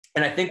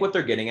 And I think what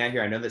they're getting at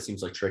here, I know that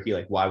seems like tricky.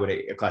 Like, why would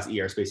a Class E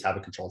airspace have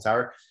a control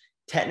tower?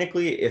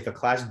 Technically, if a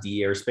Class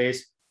D airspace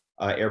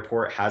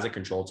airport has a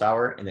control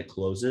tower and it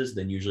closes,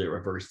 then usually it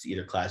reverts to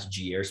either Class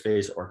G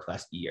airspace or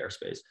Class E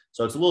airspace.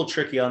 So it's a little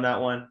tricky on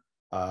that one.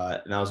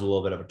 And that was a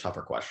little bit of a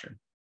tougher question.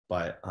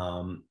 But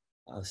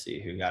let's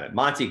see who got it.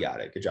 Monty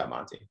got it. Good job,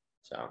 Monty.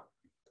 So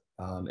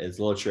it's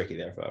a little tricky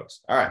there,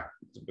 folks. All right,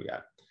 that's what we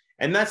got.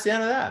 And that's the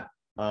end of that.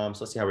 So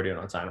let's see how we're doing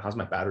on time. How's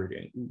my battery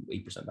doing?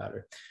 8%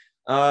 battery.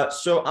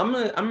 So I'm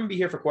gonna be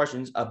here for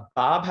questions.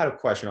 Bob had a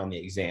question on the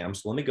exam,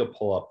 so let me go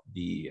pull up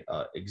the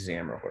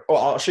exam real quick. Oh,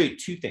 I'll show you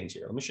two things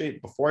here. Let me show you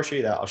before I show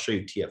you that. I'll show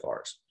you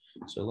TFRs.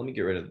 So let me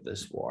get rid of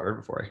this water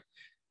before I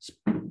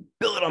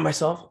spill it on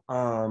myself.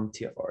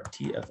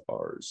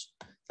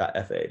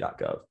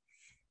 TFRs.faa.gov.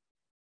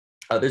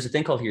 There's a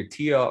thing called here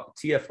tfr.faa.gov.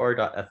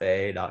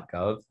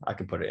 I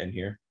can put it in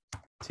here.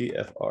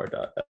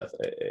 tfr.faa.gov.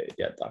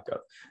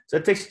 So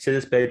it takes you to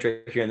this page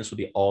right here, and this will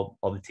be all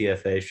the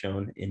TFA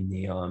shown in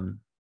the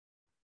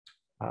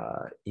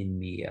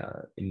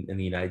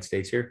United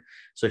States here.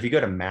 So if you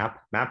go to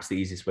map's the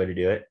easiest way to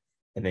do it,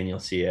 and then you'll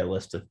see a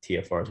list of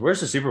TFRs.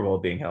 Where's the Super Bowl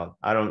being held?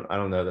 I don't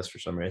know this for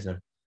some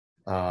reason.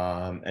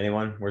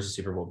 Anyone? Where's the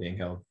Super Bowl being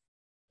held?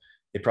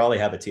 They probably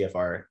have a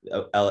TFR.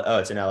 Oh,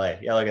 it's in LA.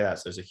 Yeah, look at that.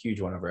 So there's a huge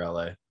one over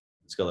LA.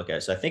 Let's go look at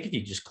it. So I think if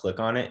you just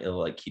click on it, it'll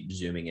like keep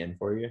zooming in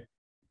for you.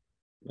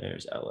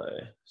 There's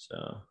LA.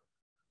 So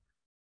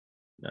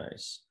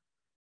nice.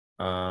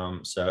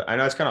 So I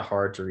know it's kind of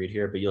hard to read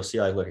here, but you'll see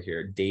like look at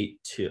here, date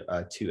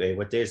 2A.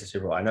 What day is the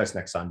Super Bowl? I know it's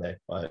next Sunday,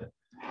 but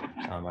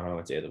I don't know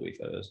what day of the week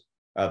that is.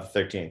 The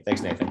 13th.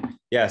 Thanks, Nathan.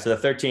 Yeah, so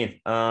the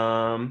 13th.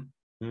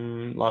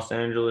 Los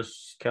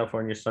Angeles,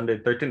 California, Sunday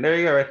 13th. There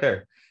you go, right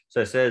there. So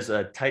it says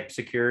type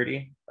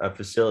security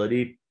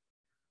facility,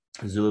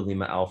 Zulu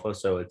Lima Alpha.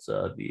 So it's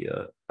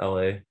the LA.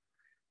 And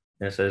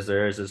it says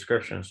there is a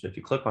description. So if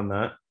you click on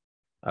that,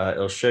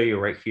 it'll show you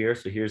right here.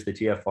 So here's the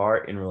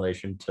TFR in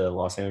relation to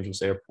Los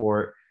Angeles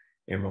Airport,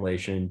 in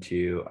relation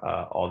to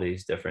all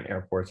these different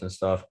airports and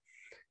stuff.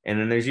 And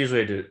then there's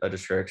usually a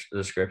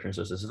description.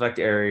 So it says select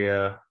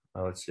area.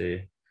 Let's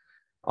see.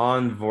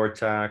 On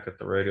Vortac at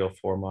the radial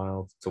 4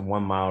 miles. It's a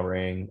 1 mile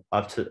ring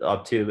up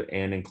to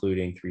and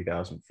including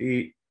 3,000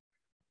 feet.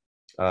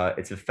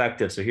 It's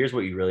effective. So here's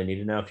what you really need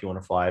to know if you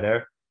want to fly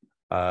there.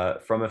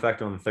 From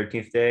effective on the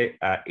 13th day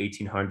at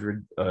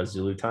 1800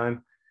 Zulu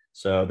time.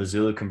 So the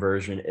Zulu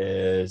conversion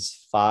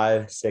is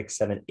 5, 6,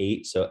 7,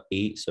 8. So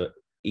 8. So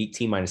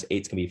 18 minus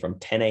 8 is going to be from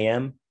 10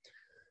 a.m.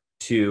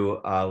 to,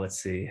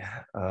 let's see,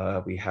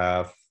 we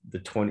have the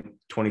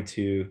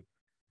 22.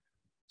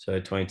 So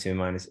 22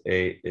 minus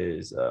 8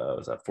 is,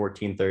 was that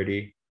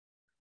 14:30?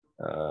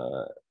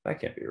 That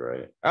can't be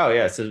right. Oh,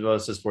 yeah, it says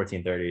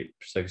 14:30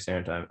 Pacific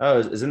Standard Time. Oh,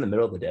 it's in the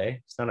middle of the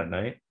day. It's not at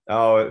night.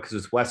 Oh, because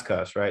it's West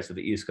Coast, right? So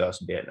the East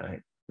Coast would be at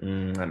night.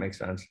 That makes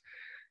sense.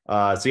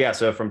 So yeah,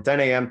 so from 10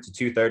 a.m. to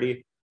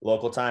 2:30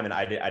 local time, and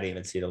I didn't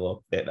even see the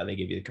little bit that they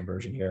give you the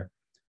conversion here.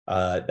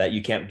 That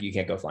you can't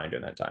go flying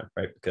during that time,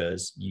 right?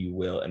 Because you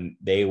will, and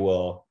they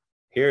will.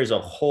 Here's a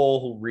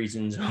whole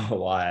reasons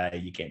why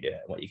you can't do it,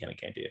 what you can and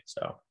can't do.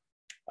 So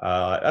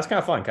that's kind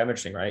of fun, kind of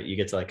interesting, right? You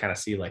get to like kind of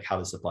see like how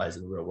this applies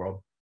in the real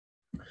world.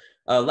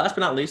 Last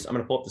but not least, I'm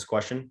going to pull up this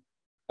question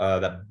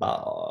that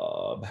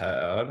Bob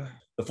had.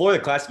 The floor of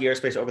the Class E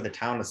airspace over the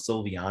town of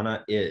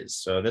Sylviana is.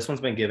 So this one's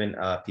been given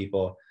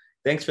people.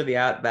 Thanks for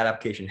that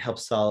application.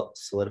 Helps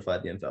solidify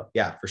the info.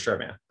 Yeah, for sure,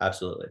 man.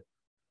 Absolutely.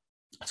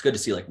 It's good to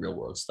see like real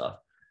world stuff.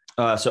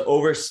 So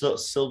over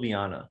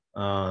Sylviana.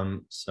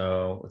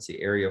 So let's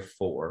see, area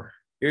 4.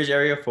 Here's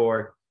area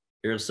 4.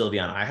 Here's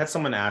Sylviana. I had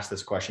someone ask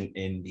this question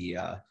in the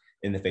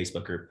in the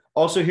Facebook group.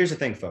 Also, here's the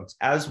thing, folks,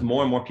 as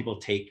more and more people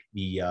take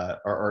the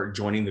are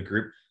joining the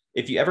group,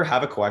 if you ever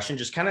have a question,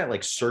 just kind of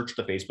like search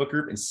the Facebook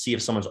group and see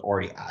if someone's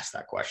already asked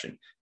that question.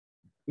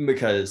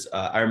 Because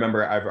I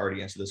remember I've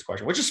already answered this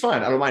question, which is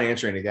fine. I don't mind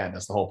answering it again.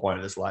 That's the whole point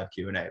of this live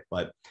Q&A,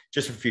 but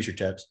just for future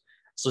tips.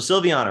 So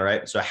Silviana,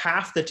 right? So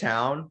half the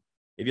town,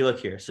 if you look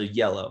here, so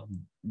yellow,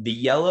 the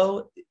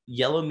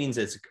yellow means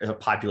it's a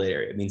populated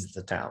area. It means it's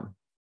a town.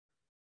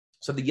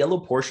 So the yellow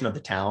portion of the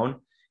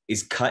town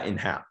is cut in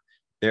half.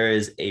 There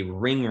is a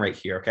ring right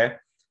here, okay?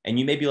 And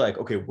you may be like,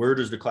 okay, where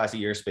does the Class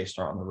E airspace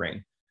start on the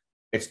ring?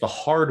 It's the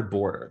hard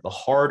border, the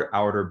hard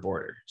outer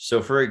border.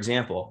 So for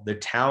example, the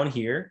town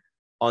here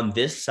on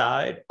this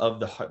side of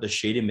the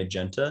shaded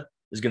magenta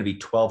is going to be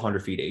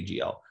 1,200 feet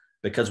AGL,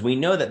 because we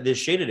know that this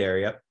shaded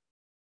area,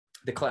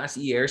 the Class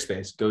E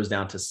airspace goes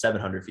down to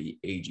 700 feet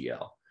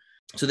AGL.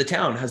 So the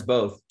town has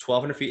both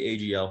 1,200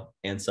 feet AGL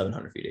and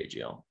 700 feet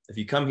AGL. If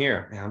you come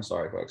here, man, I'm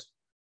sorry, folks.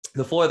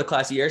 The floor of the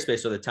Class E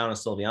airspace where the town of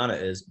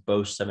Silviana is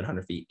both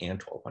 700 feet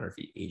and 1,200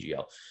 feet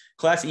AGL.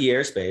 Class E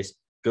airspace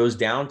goes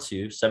down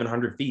to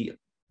 700 feet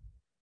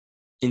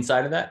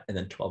inside of that and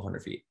then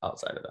 1,200 feet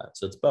outside of that.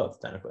 So it's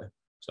both technically.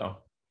 So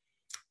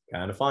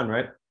kind of fun,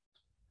 right?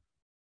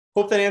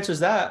 Hope that answers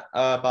that.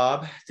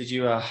 Bob, does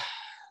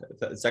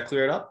that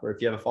clear it up? Or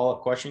if you have a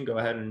follow-up question, go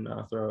ahead and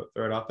throw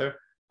it out there.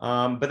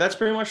 But that's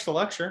pretty much the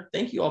lecture.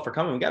 Thank you all for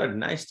coming. We got a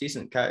nice,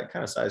 decent kind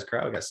of size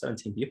crowd. We got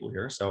 17 people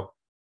here. So,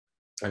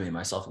 I mean,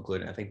 myself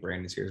included. I think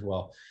Brandon's here as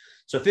well.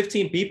 So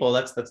 15 people,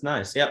 that's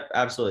nice. Yep,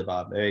 absolutely,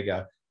 Bob. There you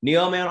go.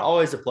 Neil, man,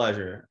 always a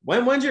pleasure.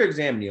 When's your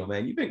exam, Neil,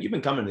 man? You've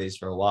been coming to these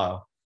for a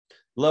while.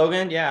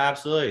 Logan, yeah,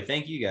 absolutely.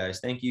 Thank you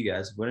guys.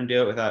 Wouldn't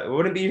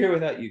be here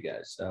without you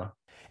guys. So.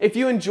 If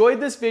you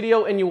enjoyed this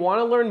video and you want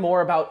to learn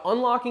more about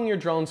unlocking your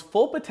drone's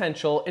full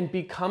potential and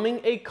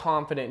becoming a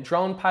confident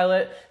drone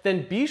pilot,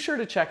 then be sure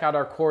to check out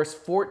our course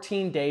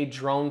 14-Day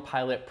Drone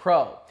Pilot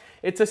Pro.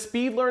 It's a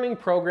speed learning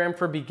program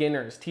for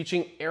beginners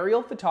teaching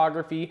aerial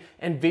photography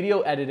and video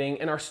editing,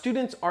 and our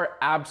students are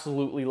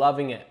absolutely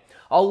loving it.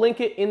 I'll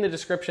link it in the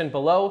description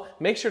below.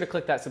 Make sure to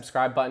click that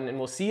subscribe button and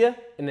we'll see you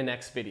in the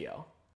next video.